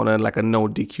in his corner in like a no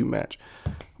DQ match.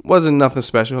 Wasn't nothing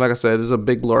special. Like I said, it was a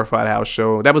big glorified house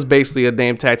show. That was basically a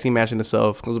damn tag team match in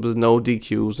itself because it was no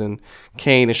DQs, and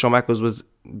Kane and Shawn Michaels was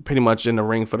pretty much in the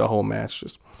ring for the whole match.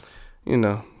 Just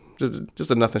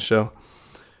a nothing show.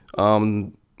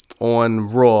 On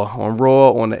Raw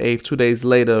on the 8th, 2 days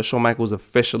later, Shawn Michaels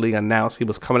officially announced he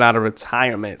was coming out of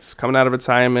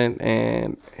retirement,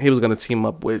 and he was going to team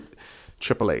up with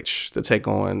Triple H to take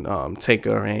on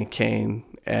Taker and Kane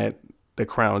at the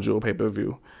Crown Jewel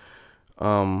pay-per-view.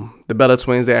 The Bella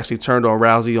Twins, they actually turned on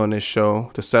Rousey on this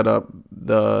show to set up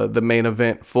the main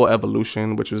event for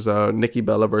Evolution, which was Nikki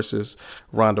Bella versus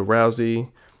Ronda Rousey.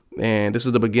 And this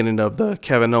is the beginning of the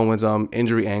Kevin Owens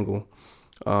injury angle,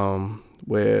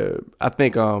 where I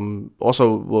think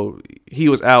he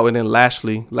was out, and then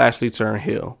Lashley turned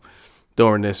heel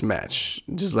during this match,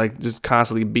 just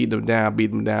constantly beating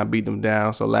him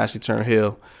down. So Lashley turned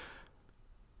heel.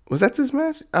 Was that this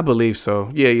match? I believe so.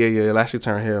 Yeah. Lashley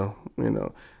turned heel.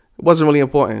 It wasn't really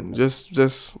important. Just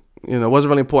it wasn't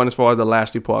really important as far as the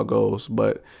Lashley part goes.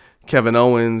 But Kevin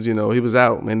Owens, he was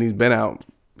out, and he's been out.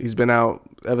 He's been out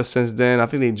ever since then. I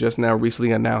think they just now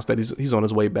recently announced that he's on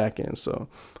his way back in. So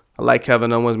I like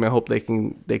Kevin Owens, man. Hope they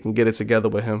can get it together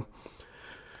with him.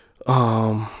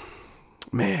 Man.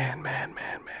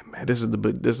 This is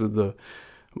the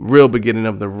real beginning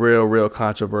of the real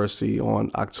controversy.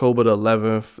 On October the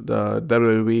 11th, the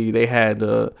WWE, they had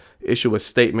to issue a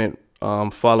statement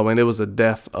following. It was the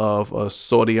death of a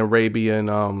Saudi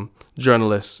Arabian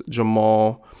journalist,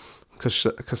 Jamal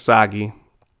Khashoggi,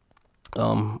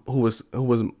 who was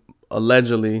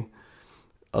allegedly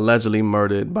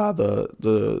murdered by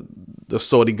the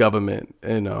Saudi government.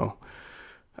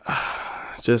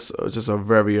 Just a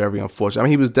very, very unfortunate. I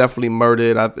mean, he was definitely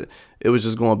murdered. It was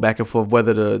just going back and forth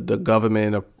whether the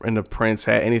government and the prince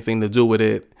had anything to do with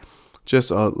it.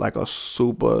 Just a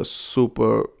super,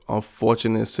 super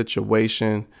unfortunate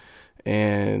situation.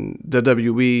 And the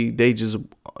WWE, they just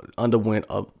underwent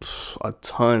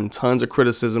tons of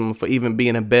criticism for even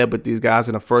being in bed with these guys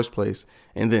in the first place.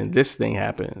 And then this thing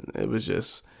happened. It was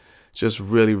just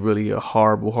really, really a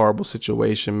horrible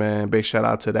situation, man. Big shout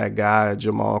out to that guy,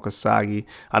 Jamal Khashoggi.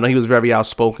 I know he was very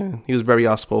outspoken.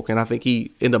 I think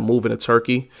he ended up moving to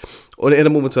Turkey, or they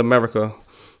ended up moving to America.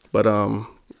 But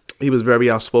he was very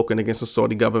outspoken against the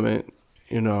Saudi government,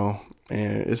 and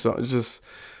it's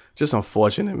just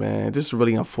unfortunate, man. Just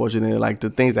really unfortunate, like the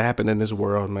things that happen in this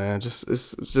world, man. It's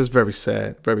just very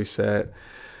sad, very sad.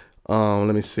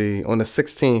 Let me see. On the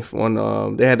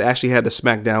 16th, they had the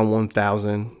SmackDown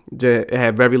 1000. It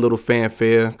had very little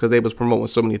fanfare because they was promoting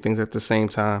so many things at the same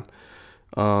time.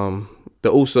 The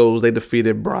Usos, they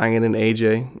defeated Bryan and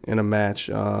AJ in a match.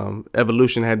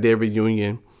 Evolution had their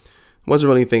reunion. Wasn't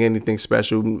really anything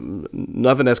special.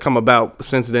 Nothing that's come about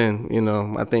since then.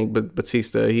 I think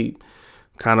Batista, he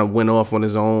kind of went off on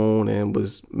his own and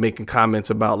was making comments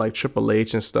about like Triple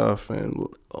H and stuff, and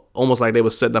almost like they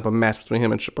were setting up a match between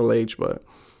him and Triple H, but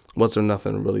wasn't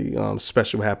nothing really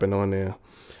special happened on there.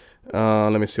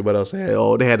 Let me see what else they had.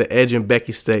 Oh, they had the Edge and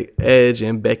Becky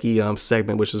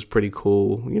segment, which was pretty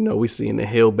cool. We seen the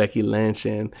heel Becky Lynch,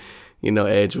 and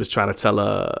Edge was trying to tell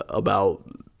her about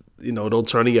don't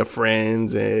turn to your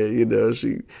friends. And,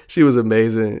 she was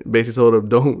amazing. Basically told him,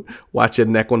 don't watch your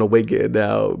neck on the way getting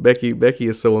down. Becky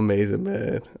is so amazing,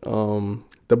 man.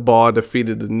 The Bar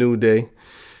defeated the New Day.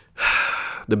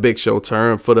 The Big Show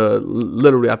turned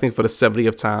I think for the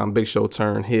 70th time, Big Show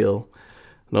turned heel.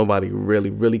 Nobody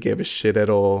really gave a shit at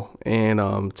all. And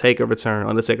Undertaker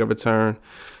returned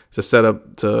to set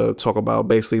up to talk about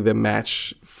basically the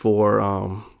match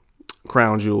for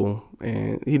Crown Jewel.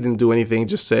 And he didn't do anything,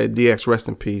 just said DX rest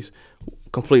in peace.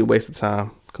 Complete waste of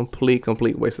time.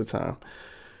 Complete waste of time.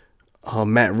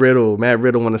 Matt Riddle on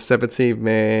the 17th,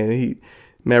 man.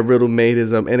 Matt Riddle made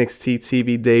his NXT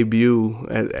TV debut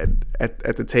at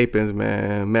the tapings,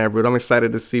 man. Matt Riddle, I'm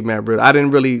excited to see Matt Riddle. I didn't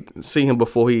really see him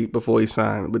before he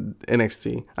signed with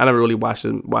NXT. I never really watched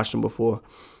him before,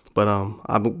 but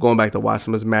I'm going back to watch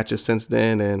some of his matches since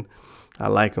then, and I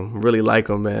like him, really like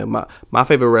him, man. My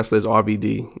favorite wrestler is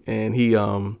RVD, and he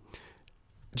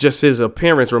just his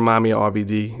appearance remind me of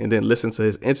RVD, and then listen to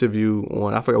his interview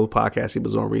on, I forgot what podcast he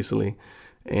was on recently,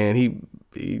 and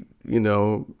he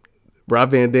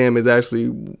Rob Van Dam is actually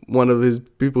one of his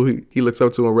people he looks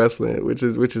up to in wrestling, which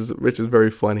is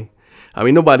very funny. I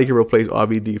mean, nobody can replace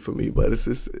RVD for me, but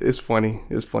it's funny.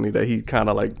 It's funny that he kind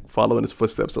of like following his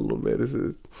footsteps a little bit.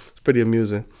 It's pretty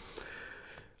amusing.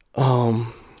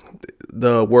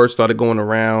 The word started going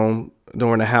around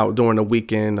during the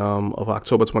weekend of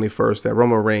October 21st that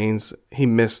Roman Reigns, he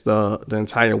missed the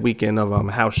entire weekend of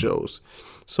house shows.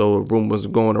 So a rumor was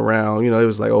going around. It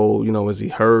was like, oh, is he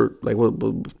hurt? Like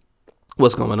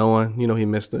what's going on? He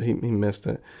missed it. He missed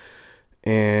it.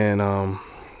 And on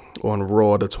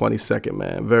Raw the 22nd,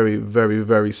 man, very, very,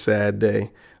 very sad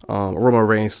day. Roman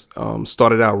Reigns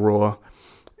started out Raw,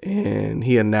 and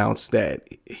he announced that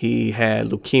he had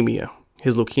leukemia.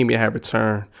 His leukemia had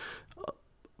returned.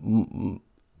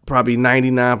 Probably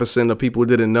 99% of people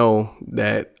didn't know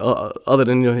that, other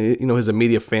than his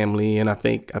immediate family, and I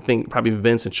think probably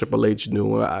Vince and Triple H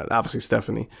knew. Obviously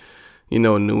Stephanie,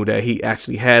 knew that he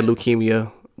actually had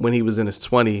leukemia when he was in his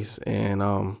 20s,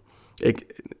 and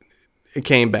it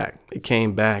came back. It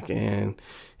came back, and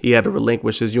he had to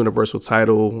relinquish his Universal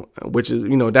title, which is,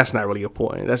 that's not really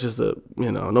important. That's just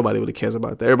nobody really cares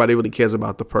about that. Everybody really cares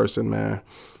about the person, man.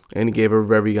 And he gave a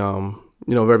very,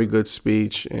 very good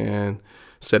speech and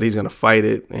said he's going to fight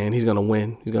it and he's going to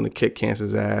win. He's going to kick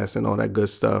cancer's ass and all that good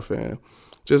stuff. And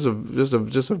just a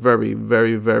very,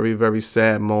 very, very, very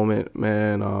sad moment,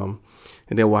 man. And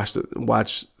then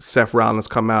watch Seth Rollins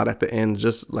come out at the end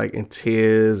just like in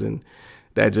tears, and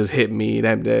that just hit me.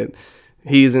 That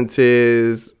he's in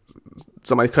tears.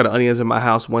 Somebody cut onions in my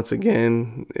house once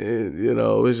again. It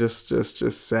was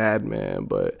just sad, man.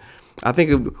 But I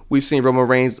think we've seen Roman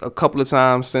Reigns a couple of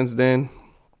times since then.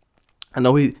 I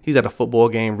know he's at a football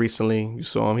game recently. You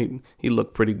saw him. He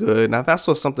looked pretty good. Now, I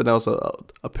saw something else,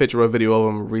 a picture or a video of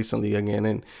him recently again,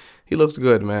 and he looks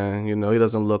good, man. He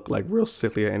doesn't look like real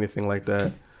sickly or anything like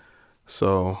that.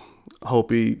 So I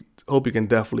hope he can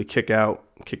definitely kick out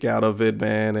of it,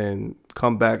 man, and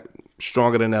come back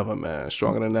stronger than ever, man.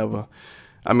 Stronger than ever.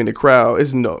 I mean, the crowd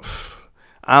is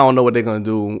I don't know what they're gonna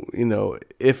do,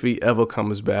 if he ever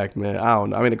comes back, man. I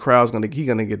don't know. I mean, the crowd's gonna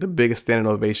get the biggest standing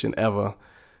ovation ever,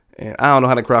 and I don't know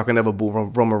how the crowd can ever boo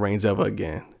Roman Reigns ever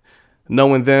again.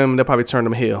 Knowing them, they'll probably turn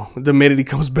him heel. The minute he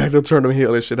comes back, they'll turn him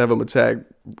heel and should have him attack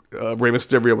Rey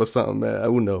Mysterio or something, man.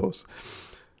 Who knows?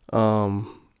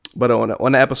 But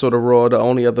on the episode of Raw, the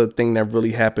only other thing that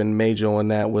really happened major on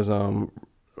that was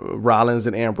Rollins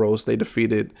and Ambrose. They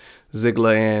defeated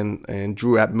Ziggler and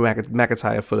Drew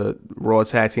McIntyre for the Raw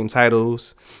Tag Team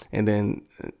titles, and then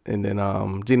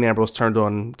Dean Ambrose turned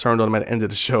on him at the end of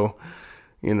the show.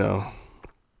 It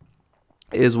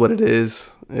is what it is.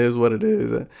 It is what it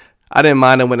is. I didn't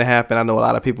mind it when it happened. I know a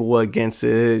lot of people were against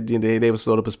it. They were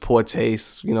sort of as poor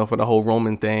taste, for the whole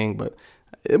Roman thing. But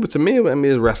to me,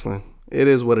 it's wrestling. It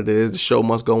is what it is. The show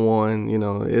must go on.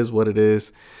 It is what it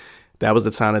is. That was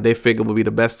the time that they figured would be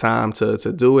the best time to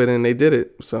do it, and they did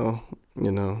it. So,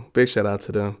 big shout out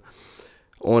to them.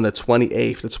 On the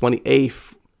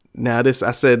 28th. Now, this,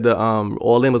 I said the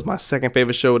All In was my second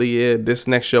favorite show of the year. This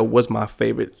next show was my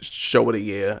favorite show of the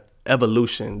year.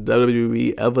 Evolution,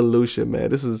 WWE Evolution, man.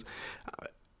 This is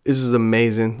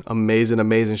amazing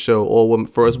show. All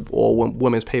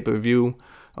women's pay-per-view.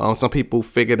 Some people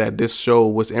figure that this show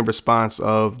was in response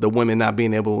of the women not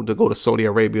being able to go to Saudi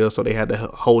Arabia, so they had to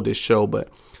hold this show. But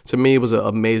to me, it was an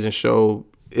amazing show.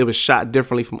 It was shot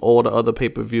differently from all the other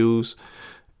pay-per-views.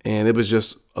 And it was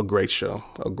just a great show,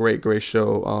 a great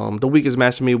show. The weakest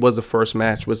match to me was the first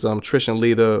match, was Trish and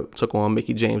Lita took on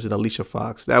Mickie James and Alicia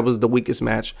Fox. That was the weakest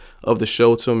match of the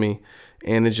show to me,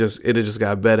 and it just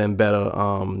got better and better.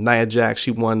 Nia Jax, she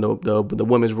won the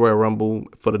Women's Royal Rumble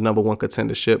for the #1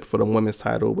 contendership for the women's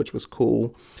title, which was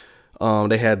cool.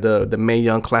 They had the Mae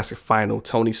Young Classic final,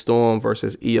 Toni Storm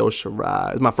versus Io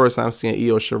Shirai. It's my first time seeing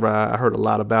Io Shirai. I heard a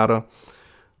lot about her.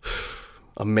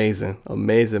 Amazing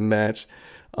match.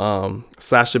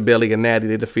 Sasha, Bayley, and Natty,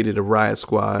 they defeated the Riot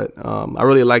Squad. I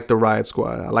really like the Riot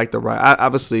Squad. I like the Riot.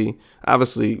 Obviously,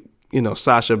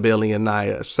 Sasha, Bayley, and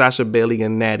Nia. Sasha, Bayley,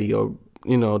 and Natty are,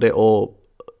 they're all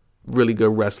really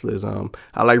good wrestlers.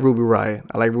 I like Ruby Riott.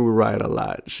 I like Ruby Riott a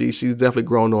lot. She's definitely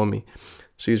grown on me.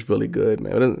 She's really good,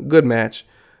 man. Good match.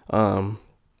 Shayna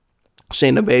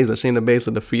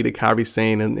Baszler defeated Kairi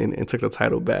Sane and took the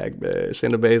title back, man.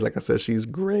 Shayna Baszler, like I said, she's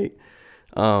great.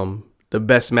 The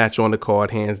best match on the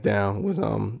card, hands down, was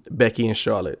Becky and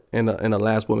Charlotte in the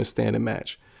last woman standing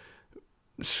match.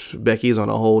 Becky's on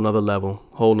a whole nother level.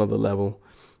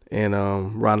 And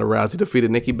Ronda Rousey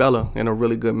defeated Nikki Bella in a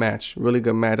really good match. I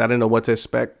didn't know what to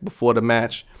expect before the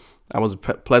match. I was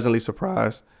pleasantly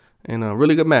surprised. And a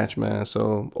really good match, man.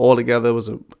 So all together, it was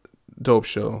a dope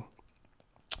show.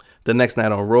 The next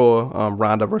night on Raw,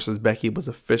 Ronda versus Becky was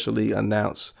officially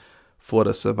announced for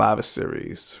the Survivor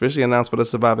Series.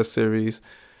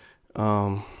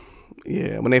 When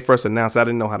they first announced, I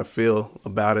didn't know how to feel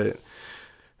about it.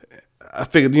 I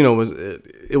figured,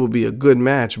 it would be a good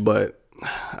match, but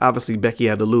obviously Becky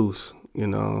had to lose,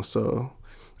 so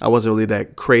I wasn't really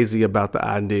that crazy about the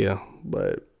idea,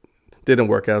 but didn't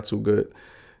work out too good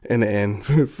in the end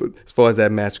as far as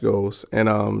that match goes.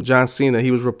 And John Cena, he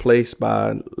was replaced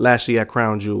by Lashley at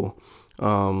Crown Jewel.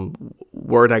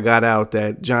 Word I got out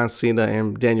that John Cena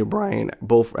and Daniel Bryan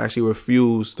both actually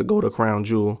refused to go to Crown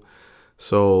Jewel.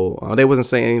 So they wasn't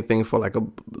saying anything for at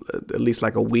least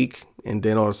a week, and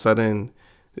then all of a sudden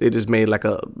they just made like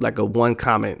a one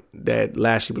comment that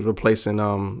Lashley was replacing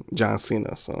John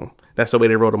Cena. So that's the way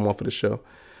they wrote him off of the show.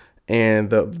 And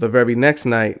the very next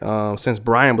night, since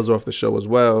Bryan was off the show as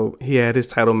well, he had his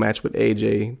title match with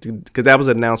AJ, because that was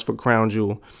announced for Crown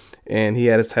Jewel, and he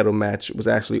had his title match, was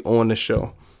actually on the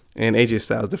show, and AJ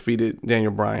Styles defeated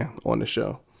Daniel Bryan on the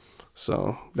show.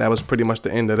 So that was pretty much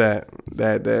the end of that.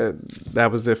 That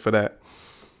was it for that.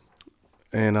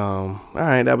 And all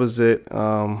right, that was it.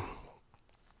 I'm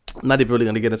not even really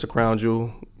gonna get into Crown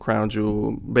Jewel. Crown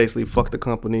Jewel basically fucked the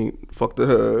company, fucked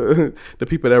the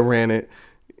people that ran it.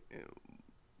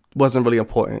 Wasn't really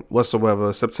important whatsoever.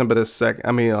 November the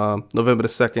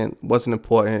 2nd wasn't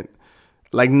important.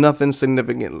 Nothing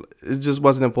significant. It just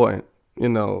wasn't important.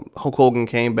 Hulk Hogan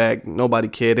came back. Nobody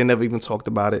cared. They never even talked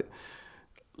about it.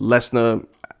 Lesnar,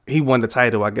 he won the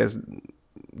title. I guess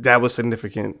that was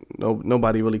significant.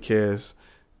 Nobody really cares.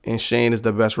 And Shane is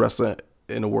the best wrestler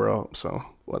in the world. So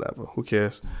whatever. Who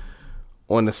cares?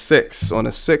 On the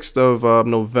 6th of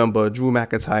November, Drew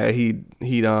McIntyre, he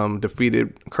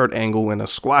defeated Kurt Angle in a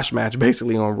squash match,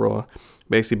 basically on Raw.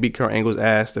 Basically beat Kurt Angle's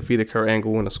ass, defeated Kurt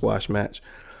Angle in a squash match.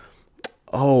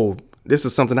 Oh, this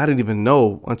is something I didn't even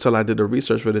know until I did the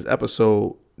research for this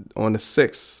episode. On the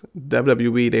 6th,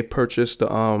 WWE, they purchased the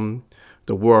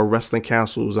World Wrestling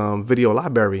Council's video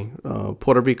library,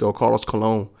 Puerto Rico, Carlos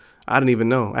Colon. I didn't even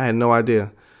know. I had no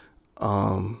idea.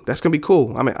 That's gonna be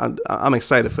cool. I'm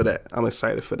excited for that.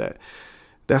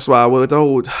 That's why with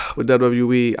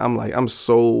WWE,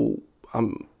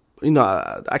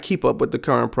 I keep up with the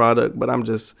current product, but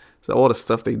all the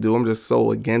stuff they do, I'm just so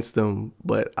against them.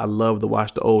 But I love to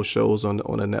watch the old shows on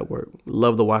the network.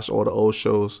 Love to watch all the old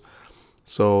shows.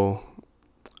 So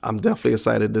I'm definitely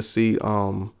excited to see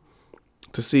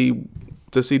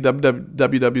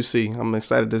WWC. I'm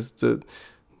excited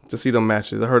to see them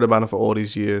matches. I heard about them for all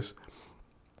these years.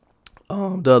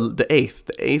 The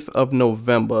 8th of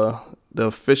November, they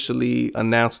officially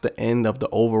announced the end of the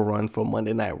overrun for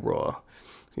Monday Night Raw.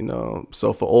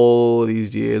 So for all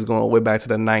these years, going all the way back to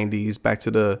the 90s, back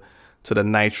to the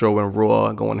Nitro and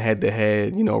Raw, going head to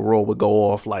head, Raw would go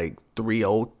off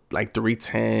 3-0,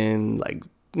 310,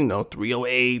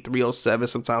 308, 307,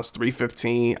 sometimes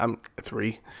 315.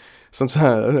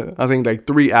 Sometimes I think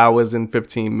 3 hours and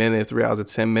 15 minutes, 3 hours and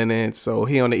 10 minutes. So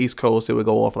here on the East Coast, it would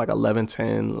go off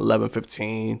 11:10,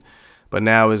 11:15. But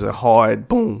now is a hard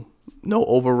boom, no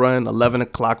overrun, 11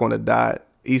 o'clock on the dot,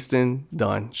 Eastern,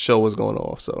 done. Show is going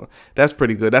off. So that's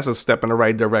pretty good. That's a step in the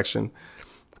right direction.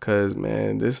 Cause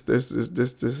man, this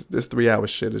 3 hour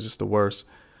shit is just the worst.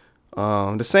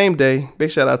 The same day,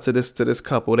 big shout out to this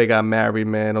couple. They got married,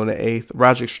 man, on the 8th.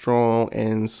 Roderick Strong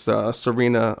and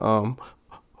Serena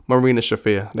Marina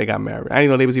Shafir. They got married. I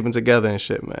didn't know they was even together and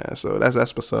shit, man. So that's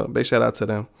what's up. Big shout out to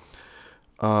them.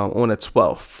 On the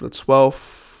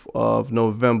 12th of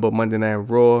November, Monday Night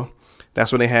Raw.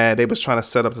 That's when they was trying to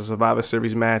set up the Survivor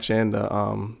Series match, and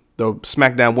the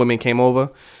SmackDown women came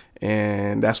over,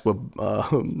 and that's what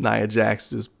Nia Jax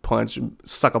just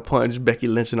sucker punched Becky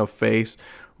Lynch in her face,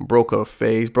 broke her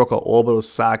orbital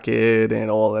socket, and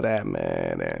all of that,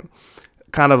 man. And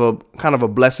kind of a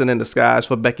blessing in disguise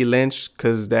for Becky Lynch,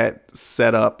 because that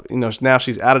set up, now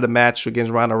she's out of the match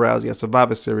against Ronda Rousey at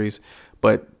Survivor Series,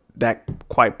 but that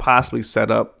quite possibly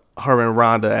set up her and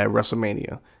Ronda at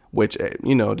WrestleMania, which,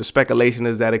 the speculation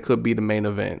is that it could be the main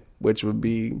event, which would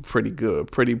be pretty good,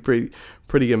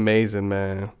 pretty amazing,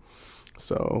 man.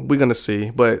 So we're going to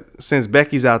see. But since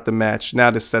Becky's out the match,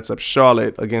 now this sets up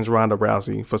Charlotte against Ronda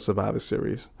Rousey for Survivor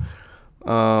Series.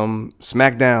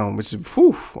 SmackDown, which is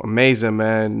amazing,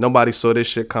 man. Nobody saw this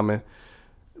shit coming.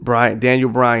 Daniel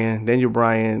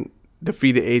Bryan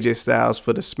defeated AJ Styles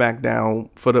for the SmackDown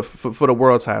for the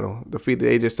world title.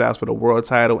 Defeated AJ Styles for the world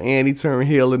title, and he turned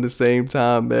heel in the same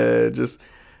time, man. Just,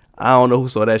 I don't know who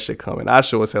saw that shit coming. I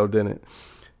sure as hell didn't.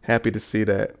 Happy to see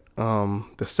that.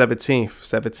 The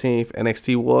 17th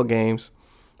NXT War Games.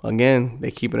 Again, they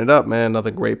keeping it up, man.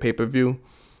 Another great pay-per-view.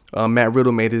 Matt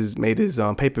Riddle made his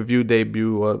pay-per-view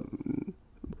debut,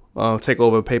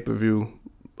 takeover pay-per-view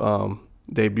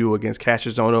debut against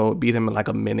Cassius Ohno. Beat him in like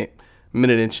a minute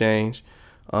and change.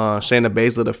 Shayna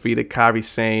Baszler defeated Kairi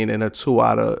Sane in a 2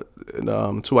 out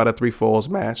of 3 falls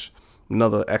match.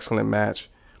 Another excellent match.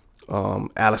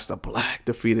 Aleister Black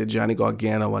defeated Johnny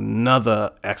Gargano. Another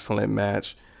excellent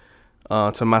match.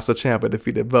 Tommaso Ciampa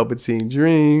defeated Velveteen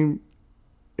Dream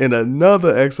in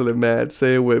another excellent match.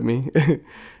 Say it with me.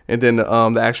 And then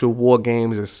the actual War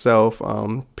Games itself,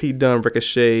 Pete Dunne,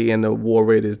 Ricochet, and the War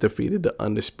Raiders defeated the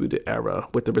Undisputed Era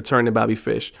with the return of Bobby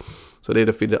Fish. So they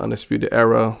defeated the Undisputed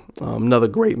Era. Another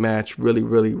great match. Really,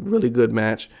 really, really good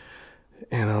match.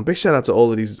 And big shout out to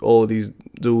all of these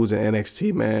dudes in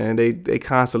NXT, man. They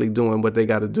constantly doing what they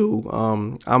got to do.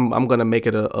 I'm gonna make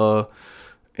it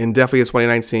and definitely in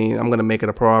 2019, I'm gonna make it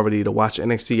a priority to watch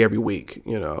NXT every week.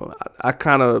 I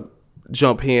kind of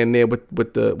jump here and there with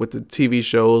the TV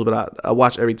shows, but I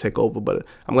watch every takeover. But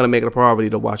I'm gonna make it a priority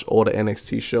to watch all the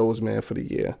NXT shows, man, for the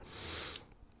year.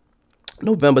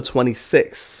 November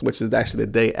 26th, which is actually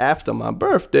the day after my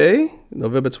birthday,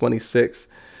 November 26th.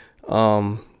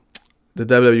 The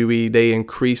WWE, they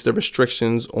increased the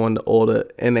restrictions on all the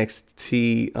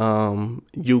NXT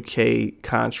UK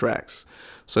contracts.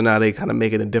 So now they kind of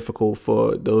making it difficult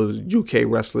for those UK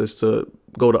wrestlers to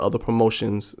go to other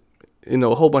promotions.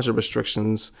 A whole bunch of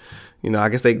restrictions. I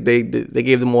guess they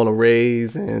gave them all a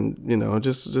raise, and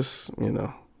just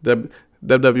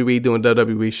WWE doing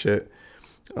WWE shit.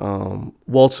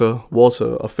 Walter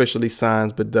officially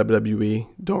signs with WWE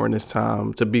during this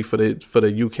time to be for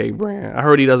the UK brand. I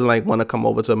heard he doesn't want to come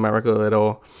over to America at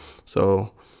all.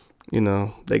 So,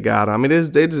 they got him. I mean,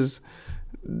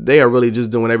 they are really just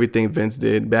doing everything Vince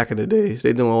did back in the days.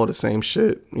 They doing all the same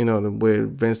shit. Where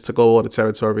Vince took over all the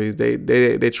territories. They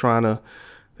trying to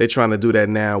do that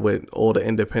now with all the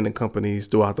independent companies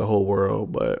throughout the whole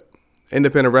world. But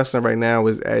independent wrestling right now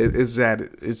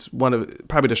it's one of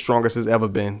probably the strongest it's ever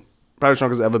been. Probably the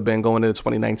strongest it's ever been going into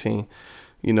 2019.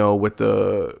 With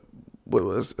the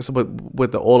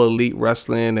All Elite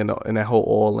Wrestling and that whole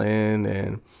All In,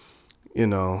 and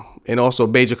and also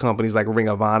major companies like Ring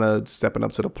of Honor stepping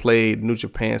up to the plate, New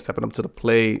Japan stepping up to the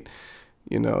plate.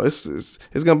 It's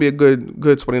gonna be a good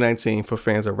 2019 for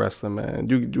fans of wrestling, man.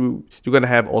 You're gonna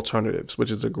have alternatives,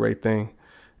 which is a great thing.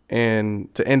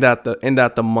 And to end out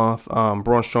the month,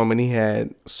 Braun Strowman, he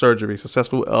had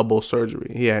successful elbow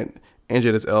surgery. He had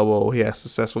injured his elbow. He had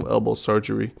successful elbow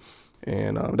surgery,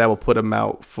 and that will put him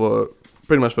out for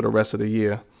pretty much for the rest of the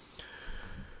year.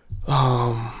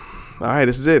 All right,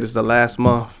 this is it. This is the last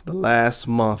month. The last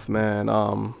month, man.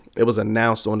 It was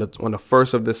announced on the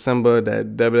 1st of December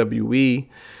that WWE,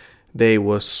 they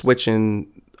were switching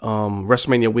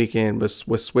WrestleMania weekend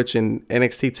was switching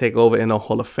NXT TakeOver in the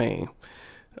Hall of Fame.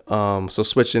 So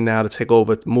switching now to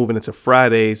TakeOver, moving into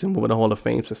Fridays and moving the Hall of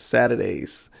Fame to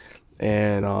Saturdays.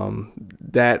 And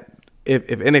that if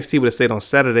NXT would have stayed on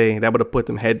Saturday, that would have put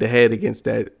them head to head against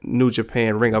that New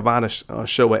Japan Ring of Honor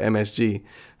show at MSG.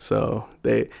 So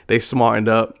they smartened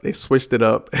up, they switched it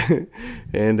up,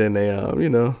 and then they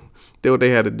did what they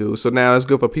had to do. So now it's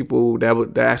good for people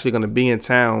that they're actually going to be in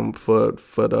town for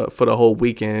the whole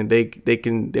weekend. They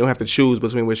don't have to choose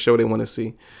between which show they want to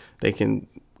see. They can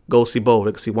go see both.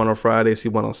 They can see one on Friday, see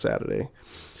one on Saturday.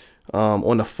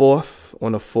 On the 4th,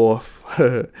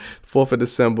 4th of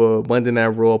December, Monday Night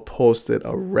Raw posted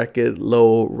a record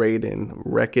low rating.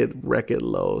 Record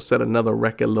low. Set another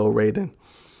record low rating.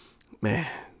 Man,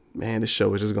 this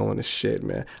show is just going to shit,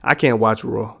 man. I can't watch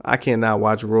Raw. I cannot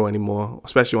watch Raw anymore,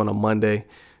 especially on a Monday.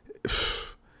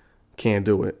 Can't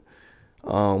do it.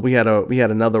 We had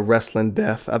another wrestling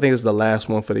death. I think it's the last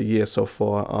one for the year so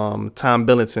far. Tom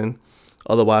Billington,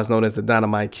 otherwise known as the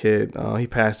Dynamite Kid, he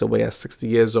passed away at 60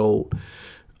 years old.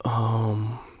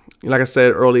 Like I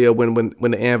said earlier, when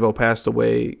the Anvil passed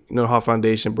away, the Hart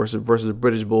Foundation versus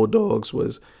British Bulldogs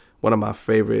was one of my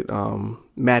favorite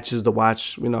matches to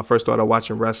watch. I first started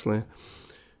watching wrestling.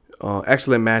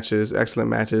 Excellent matches.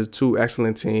 Two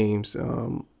excellent teams.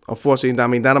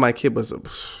 Unfortunately, Dynamite Kid was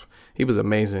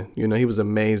amazing. He was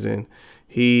amazing.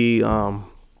 He a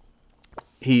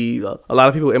lot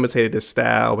of people imitated his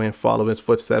style and followed his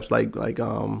footsteps, like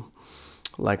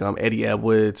Eddie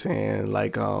Edwards and I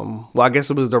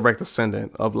guess it was direct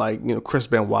descendant of Chris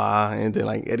Benoit, and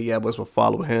then Eddie Edwards would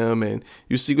follow him, and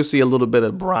you could see a little bit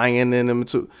of Bryan in him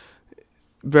too.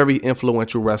 Very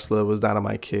influential wrestler was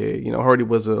Dynamite Kid. I heard he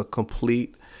was a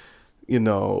complete,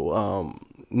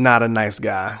 not a nice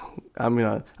guy. I mean,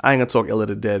 I ain't gonna talk ill of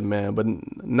the dead, man, but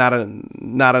not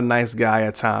a nice guy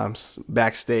at times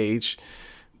backstage,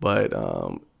 but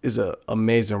is an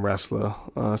amazing wrestler.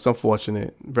 It's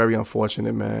unfortunate, very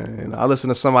unfortunate, man. And I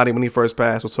listened to somebody when he first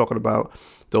passed was talking about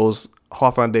those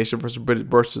Hart Foundation versus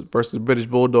British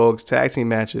Bulldogs tag team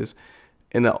matches,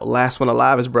 and the last one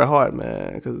alive is Bret Hart,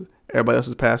 man, because everybody else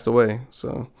has passed away.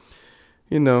 So,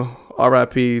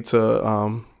 R.I.P.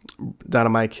 to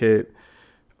Dynamite Kid.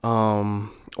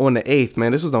 On the 8th,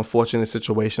 man, this was an unfortunate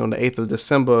situation. On the 8th of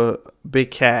December,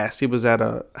 Big Cass, he was at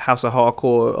a House of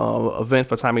Hardcore event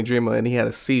for Tommy Dreamer, and he had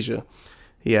a seizure.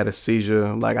 I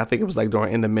think it was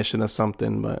during intermission or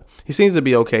something, but he seems to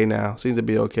be okay now.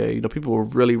 People were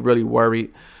really, really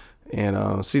worried,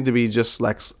 and seems to be just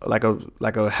like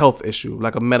a health issue,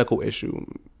 like a medical issue.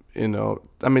 I know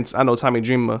Tommy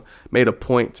Dreamer made a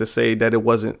point to say that it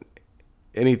wasn't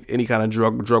any kind of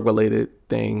drug related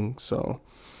thing. So,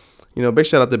 big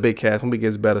shout out to Big Cass. Hope he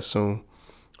gets better soon.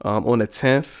 On the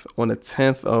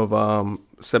 10th of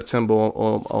September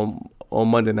on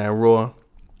Monday Night Raw,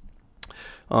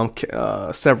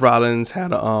 Seth Rollins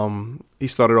had he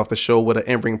started off the show with an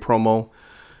in-ring promo,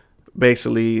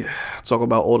 basically talk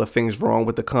about all the things wrong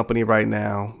with the company right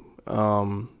now,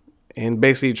 and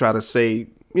basically try to say,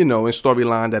 in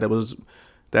storyline that it was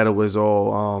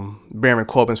all Baron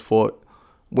Corbin's fault,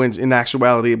 when in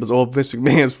actuality it was all Vince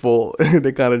McMahon's fault.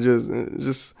 They kind of just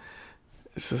it's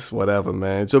just whatever,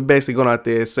 man. So basically going out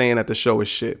there saying that the show is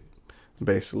shit,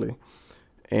 basically.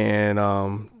 And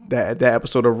that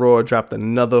episode of Raw dropped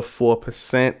another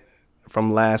 4%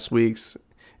 from last week's,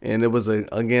 and it was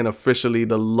again officially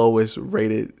the lowest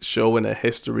rated show in the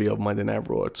history of Monday Night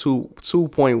Raw.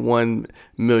 2.1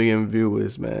 million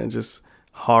viewers, man. Just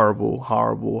horrible,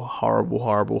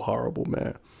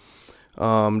 man.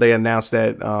 They announced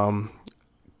that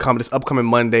this upcoming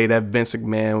Monday that Vince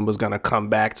McMahon was gonna come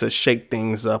back to shake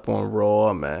things up on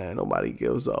Raw. Man, nobody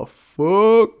gives a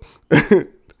fuck.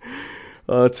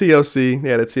 TLC, they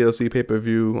had a TLC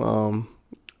pay-per-view.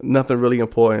 Nothing really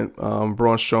important.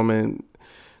 Braun Strowman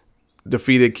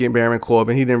defeated Baron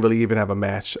Corbin. He didn't really even have a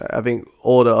match. I think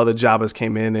all the other jobbers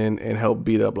came in and helped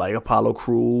beat up Apollo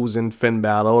Crews and Finn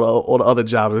Balor. All the other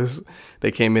jobbers,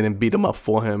 they came in and beat him up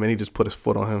for him, and he just put his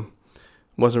foot on him.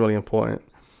 Wasn't really important.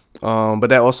 But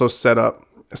that also set up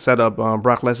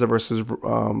Brock Lesnar versus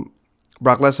Braun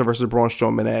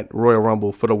Strowman at Royal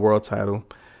Rumble for the world title.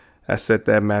 That set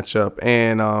that match up.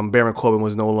 And Baron Corbin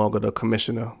was no longer the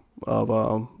commissioner of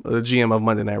the GM of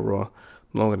Monday Night Raw.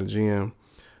 No longer the GM.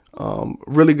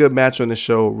 Really good match on the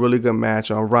show. Really good match.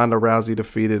 Ronda Rousey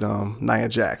defeated Nia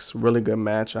Jax. Really good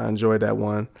match. I enjoyed that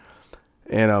one.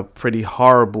 And a pretty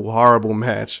horrible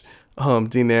match.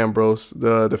 Dean Ambrose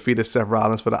defeated Seth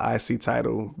Rollins for the IC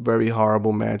title. Very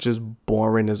horrible match. Just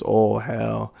boring as all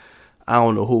hell. I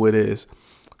don't know who it is.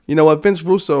 You know what? Vince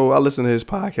Russo, I listened to his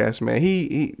podcast, man.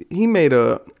 He made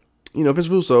Vince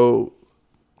Russo,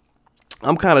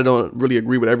 I'm kind of don't really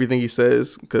agree with everything he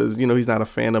says because, he's not a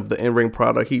fan of the in-ring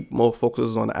product. He more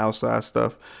focuses on the outside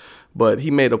stuff. But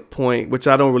he made a point, which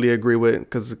I don't really agree with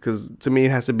because to me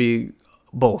it has to be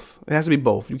both. It has to be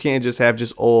both. You can't just have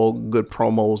just all good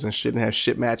promos and shit and have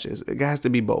shit matches. It has to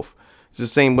be both. It's the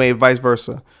same way, vice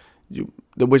versa.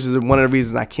 Which is one of the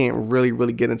reasons I can't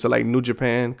really get into New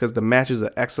Japan because the matches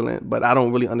are excellent, but I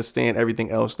don't really understand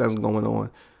everything else that's going on.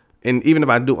 And even if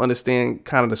I do understand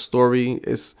kind of the story,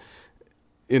 it's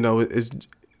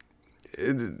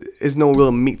it's no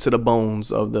real meat to the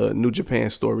bones of the New Japan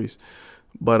stories.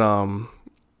 But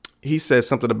he said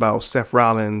something about Seth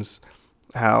Rollins,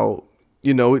 how,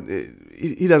 you know,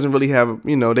 he doesn't really have,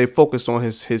 you know, they focus on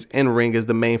his in-ring as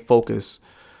the main focus.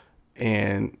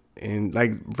 And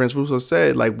like Vince Russo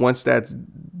said, like once that's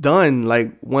done,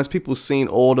 like once people seen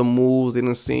all the moves, they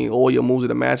done seen all your moves in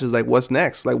the matches, like what's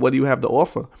next? Like what do you have to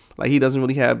offer? Like he doesn't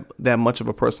really have that much of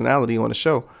a personality on the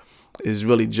show. It's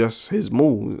really just his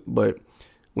move. But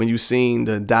when you seen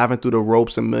the diving through the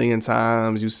ropes a million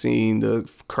times, you seen the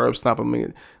curb stomp a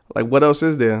million, like what else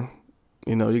is there?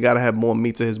 You know, you got to have more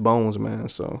meat to his bones, man.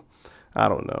 So I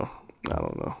don't know.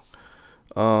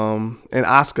 And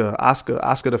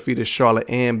Asuka defeated Charlotte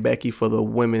and Becky for the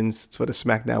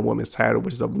SmackDown Women's title,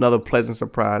 which is another pleasant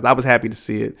surprise. I was happy to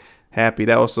see it. Happy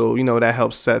that also, you know, that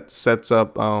helps sets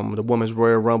up the Women's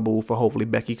Royal Rumble for hopefully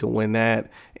Becky can win that,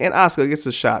 and Asuka gets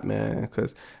a shot, man,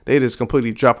 because they just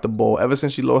completely dropped the ball ever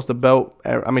since she lost the belt.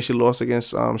 I mean, she lost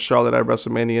against Charlotte at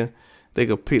WrestleMania. They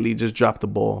completely just dropped the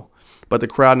ball, but the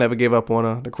crowd never gave up on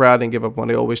her. The crowd didn't give up on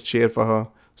her. They always cheered for her.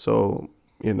 So,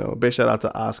 you know, big shout out to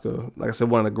Asuka. Like I said,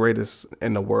 one of the greatest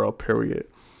in the world, period.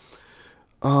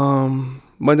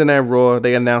 Monday Night Raw,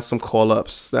 they announced some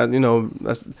call-ups. That, you know,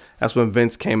 that's when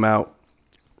Vince came out.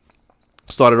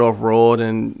 Started off Raw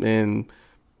and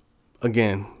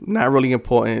again, not really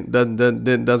important.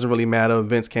 Doesn't really matter.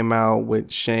 Vince came out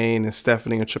with Shane and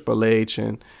Stephanie and Triple H,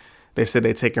 and they said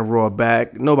they're taking Raw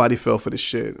back. Nobody fell for this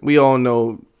shit. We all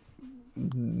know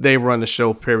they run the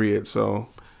show, period. So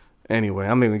anyway,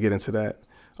 I'm not even gonna get into that.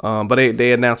 But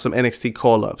they announced some NXT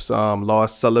call-ups.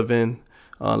 Lars Sullivan,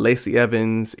 Lacey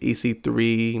Evans,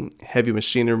 EC3, Heavy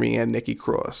Machinery, and Nikki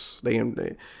Cross.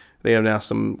 They announced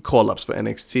some call-ups for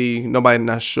NXT. Nobody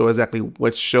not sure exactly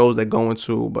what shows they're going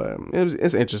to, but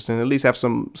it's interesting. At least have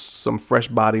some fresh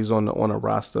bodies on the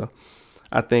roster.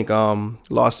 I think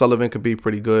Lars Sullivan could be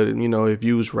pretty good, you know, if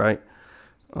used right.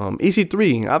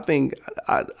 EC3, I think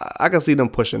I can see them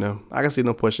pushing him.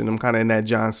 Kind of in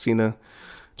that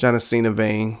John Cena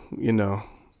vein, you know.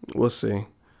 We'll see.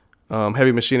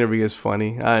 Heavy Machinery is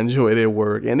funny. I enjoy their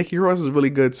work. And Nikki Cross is really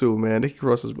good too, man. Nikki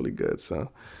Cross is really good. So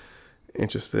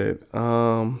interested.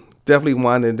 Definitely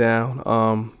winding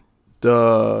down.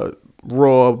 The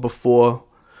Raw before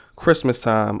Christmas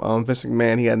time, Vince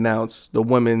McMahon, he announced the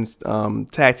women's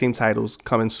tag team titles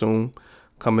coming soon,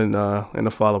 in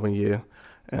the following year.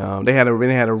 They had a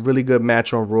really good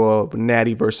match on Raw,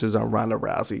 Natty versus Ronda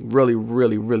Rousey. Really,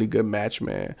 really, really good match,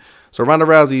 man. So Ronda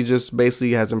Rousey just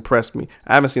basically has impressed me.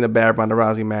 I haven't seen a bad Ronda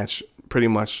Rousey match pretty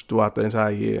much throughout the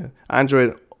entire year. I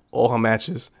enjoyed all her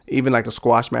matches, even like the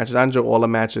squash matches. I enjoyed all the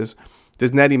matches.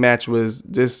 This Natty match was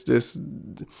this is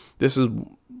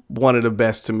one of the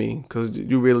best to me, because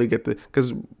you really get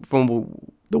because from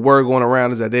the word going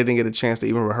around is that they didn't get a chance to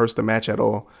even rehearse the match at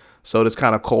all. So it's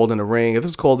kind of cold in the ring. If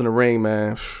this is cold in the ring,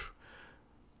 man,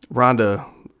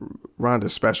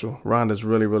 Ronda's special. Ronda's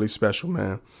really, really special,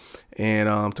 man.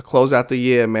 And to close out the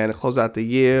year, my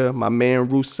man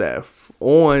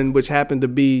Rusev which happened to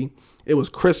be, it was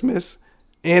Christmas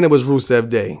and it was Rusev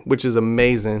Day, which is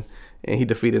amazing. And he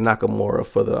defeated Nakamura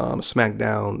for the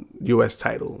SmackDown US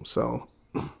title. So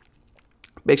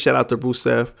big shout out to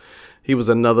Rusev. He was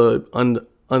another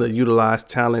underutilized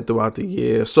talent throughout the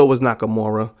year. So was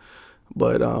Nakamura.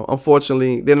 But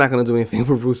unfortunately, they're not going to do anything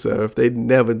with Rusev. They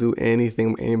never do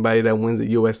anything with anybody that wins the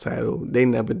U.S. title. They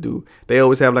never do. They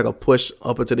always have like a push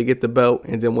up until they get the belt.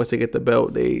 And then once they get the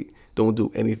belt, they don't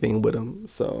do anything with them.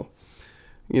 So,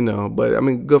 you know, but I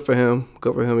mean, good for him.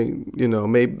 Good for him. You know,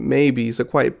 maybe it's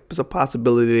a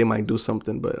possibility they might do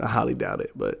something, but I highly doubt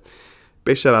it. But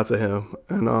big shout out to him.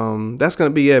 And that's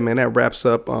going to be it, man. That wraps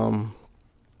up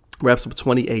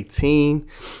 2018.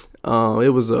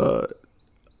 It was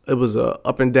a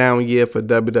up and down year for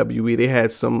WWE. They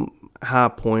had some high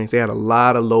points. They had a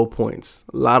lot of low points.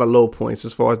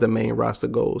 As far as the main roster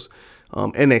goes.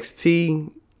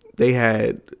 NXT, they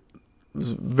had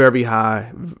very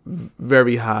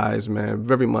highs, man.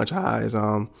 Very much highs.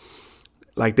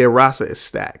 Like their roster is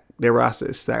stacked.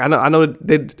 I know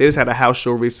they just had a house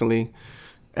show recently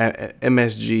at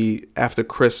MSG after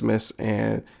Christmas,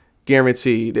 and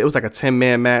guaranteed it was like a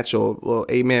 10-man match or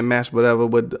 8-man match, whatever,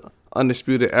 with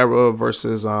Undisputed Era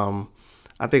versus I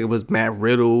think it was Matt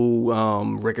Riddle,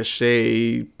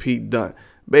 Ricochet, Pete Dunne.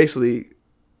 Basically,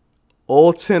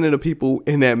 all 10 of the people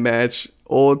in that match,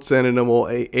 all 10 of them, all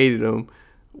 8 of them,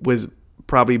 was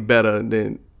probably better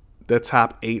than the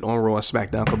top 8 on Raw and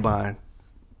SmackDown combined.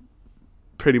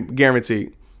 Pretty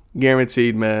guaranteed,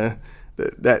 man.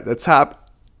 That the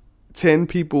top 10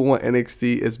 people on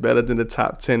NXT is better than the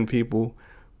top 10 people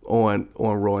on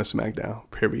Raw and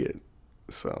SmackDown. Period.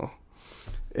 So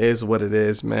Is what it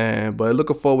is, man. But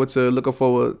looking forward to like I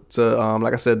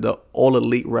said, the All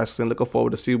Elite Wrestling. Looking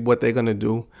forward to see what they're gonna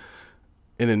do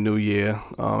in the new year.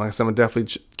 Like I said, I'm gonna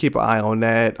definitely keep an eye on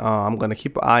that. I'm gonna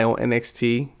keep an eye on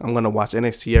NXT. I'm gonna watch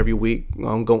NXT every week.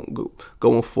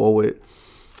 Going forward.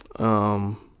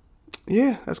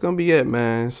 Yeah, that's gonna be it,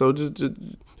 man. So just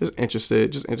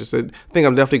interested. I think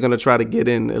I'm definitely gonna try to get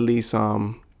in at least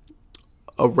a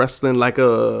wrestling like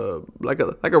a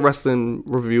wrestling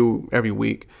review every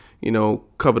week.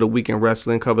 Cover the weekend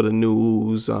wrestling, cover the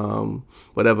news,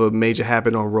 whatever major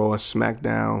happened on Raw or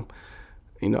SmackDown.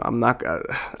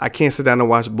 I can't sit down and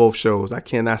watch both shows. I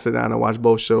cannot sit down and watch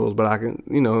both shows, but I can,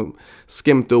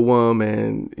 skim through them.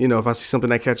 And, if I see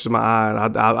something that catches my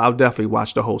eye, I'll definitely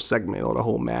watch the whole segment or the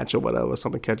whole match or whatever.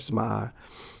 Something catches my eye.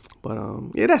 But,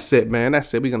 yeah, that's it, man.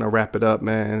 That's it. We're going to wrap it up,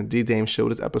 man. D-Dame Show.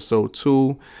 This is episode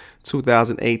 2,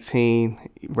 2018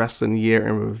 Wrestling Year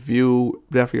in Review.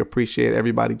 Definitely appreciate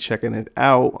everybody checking it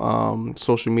out.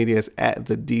 Social media is at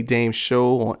The D-Dame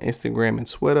Show on Instagram and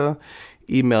Twitter.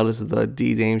 Email is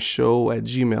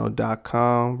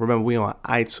thedameshow@gmail.com. Remember, we on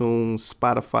iTunes,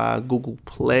 Spotify, Google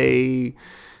Play,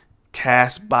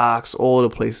 Castbox, all the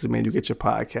places, man, you get your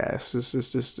podcasts.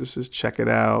 Just check it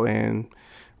out and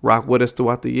rock with us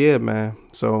throughout the year, man.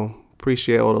 So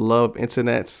appreciate all the love,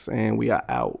 internets, and we are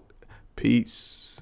out. Peace.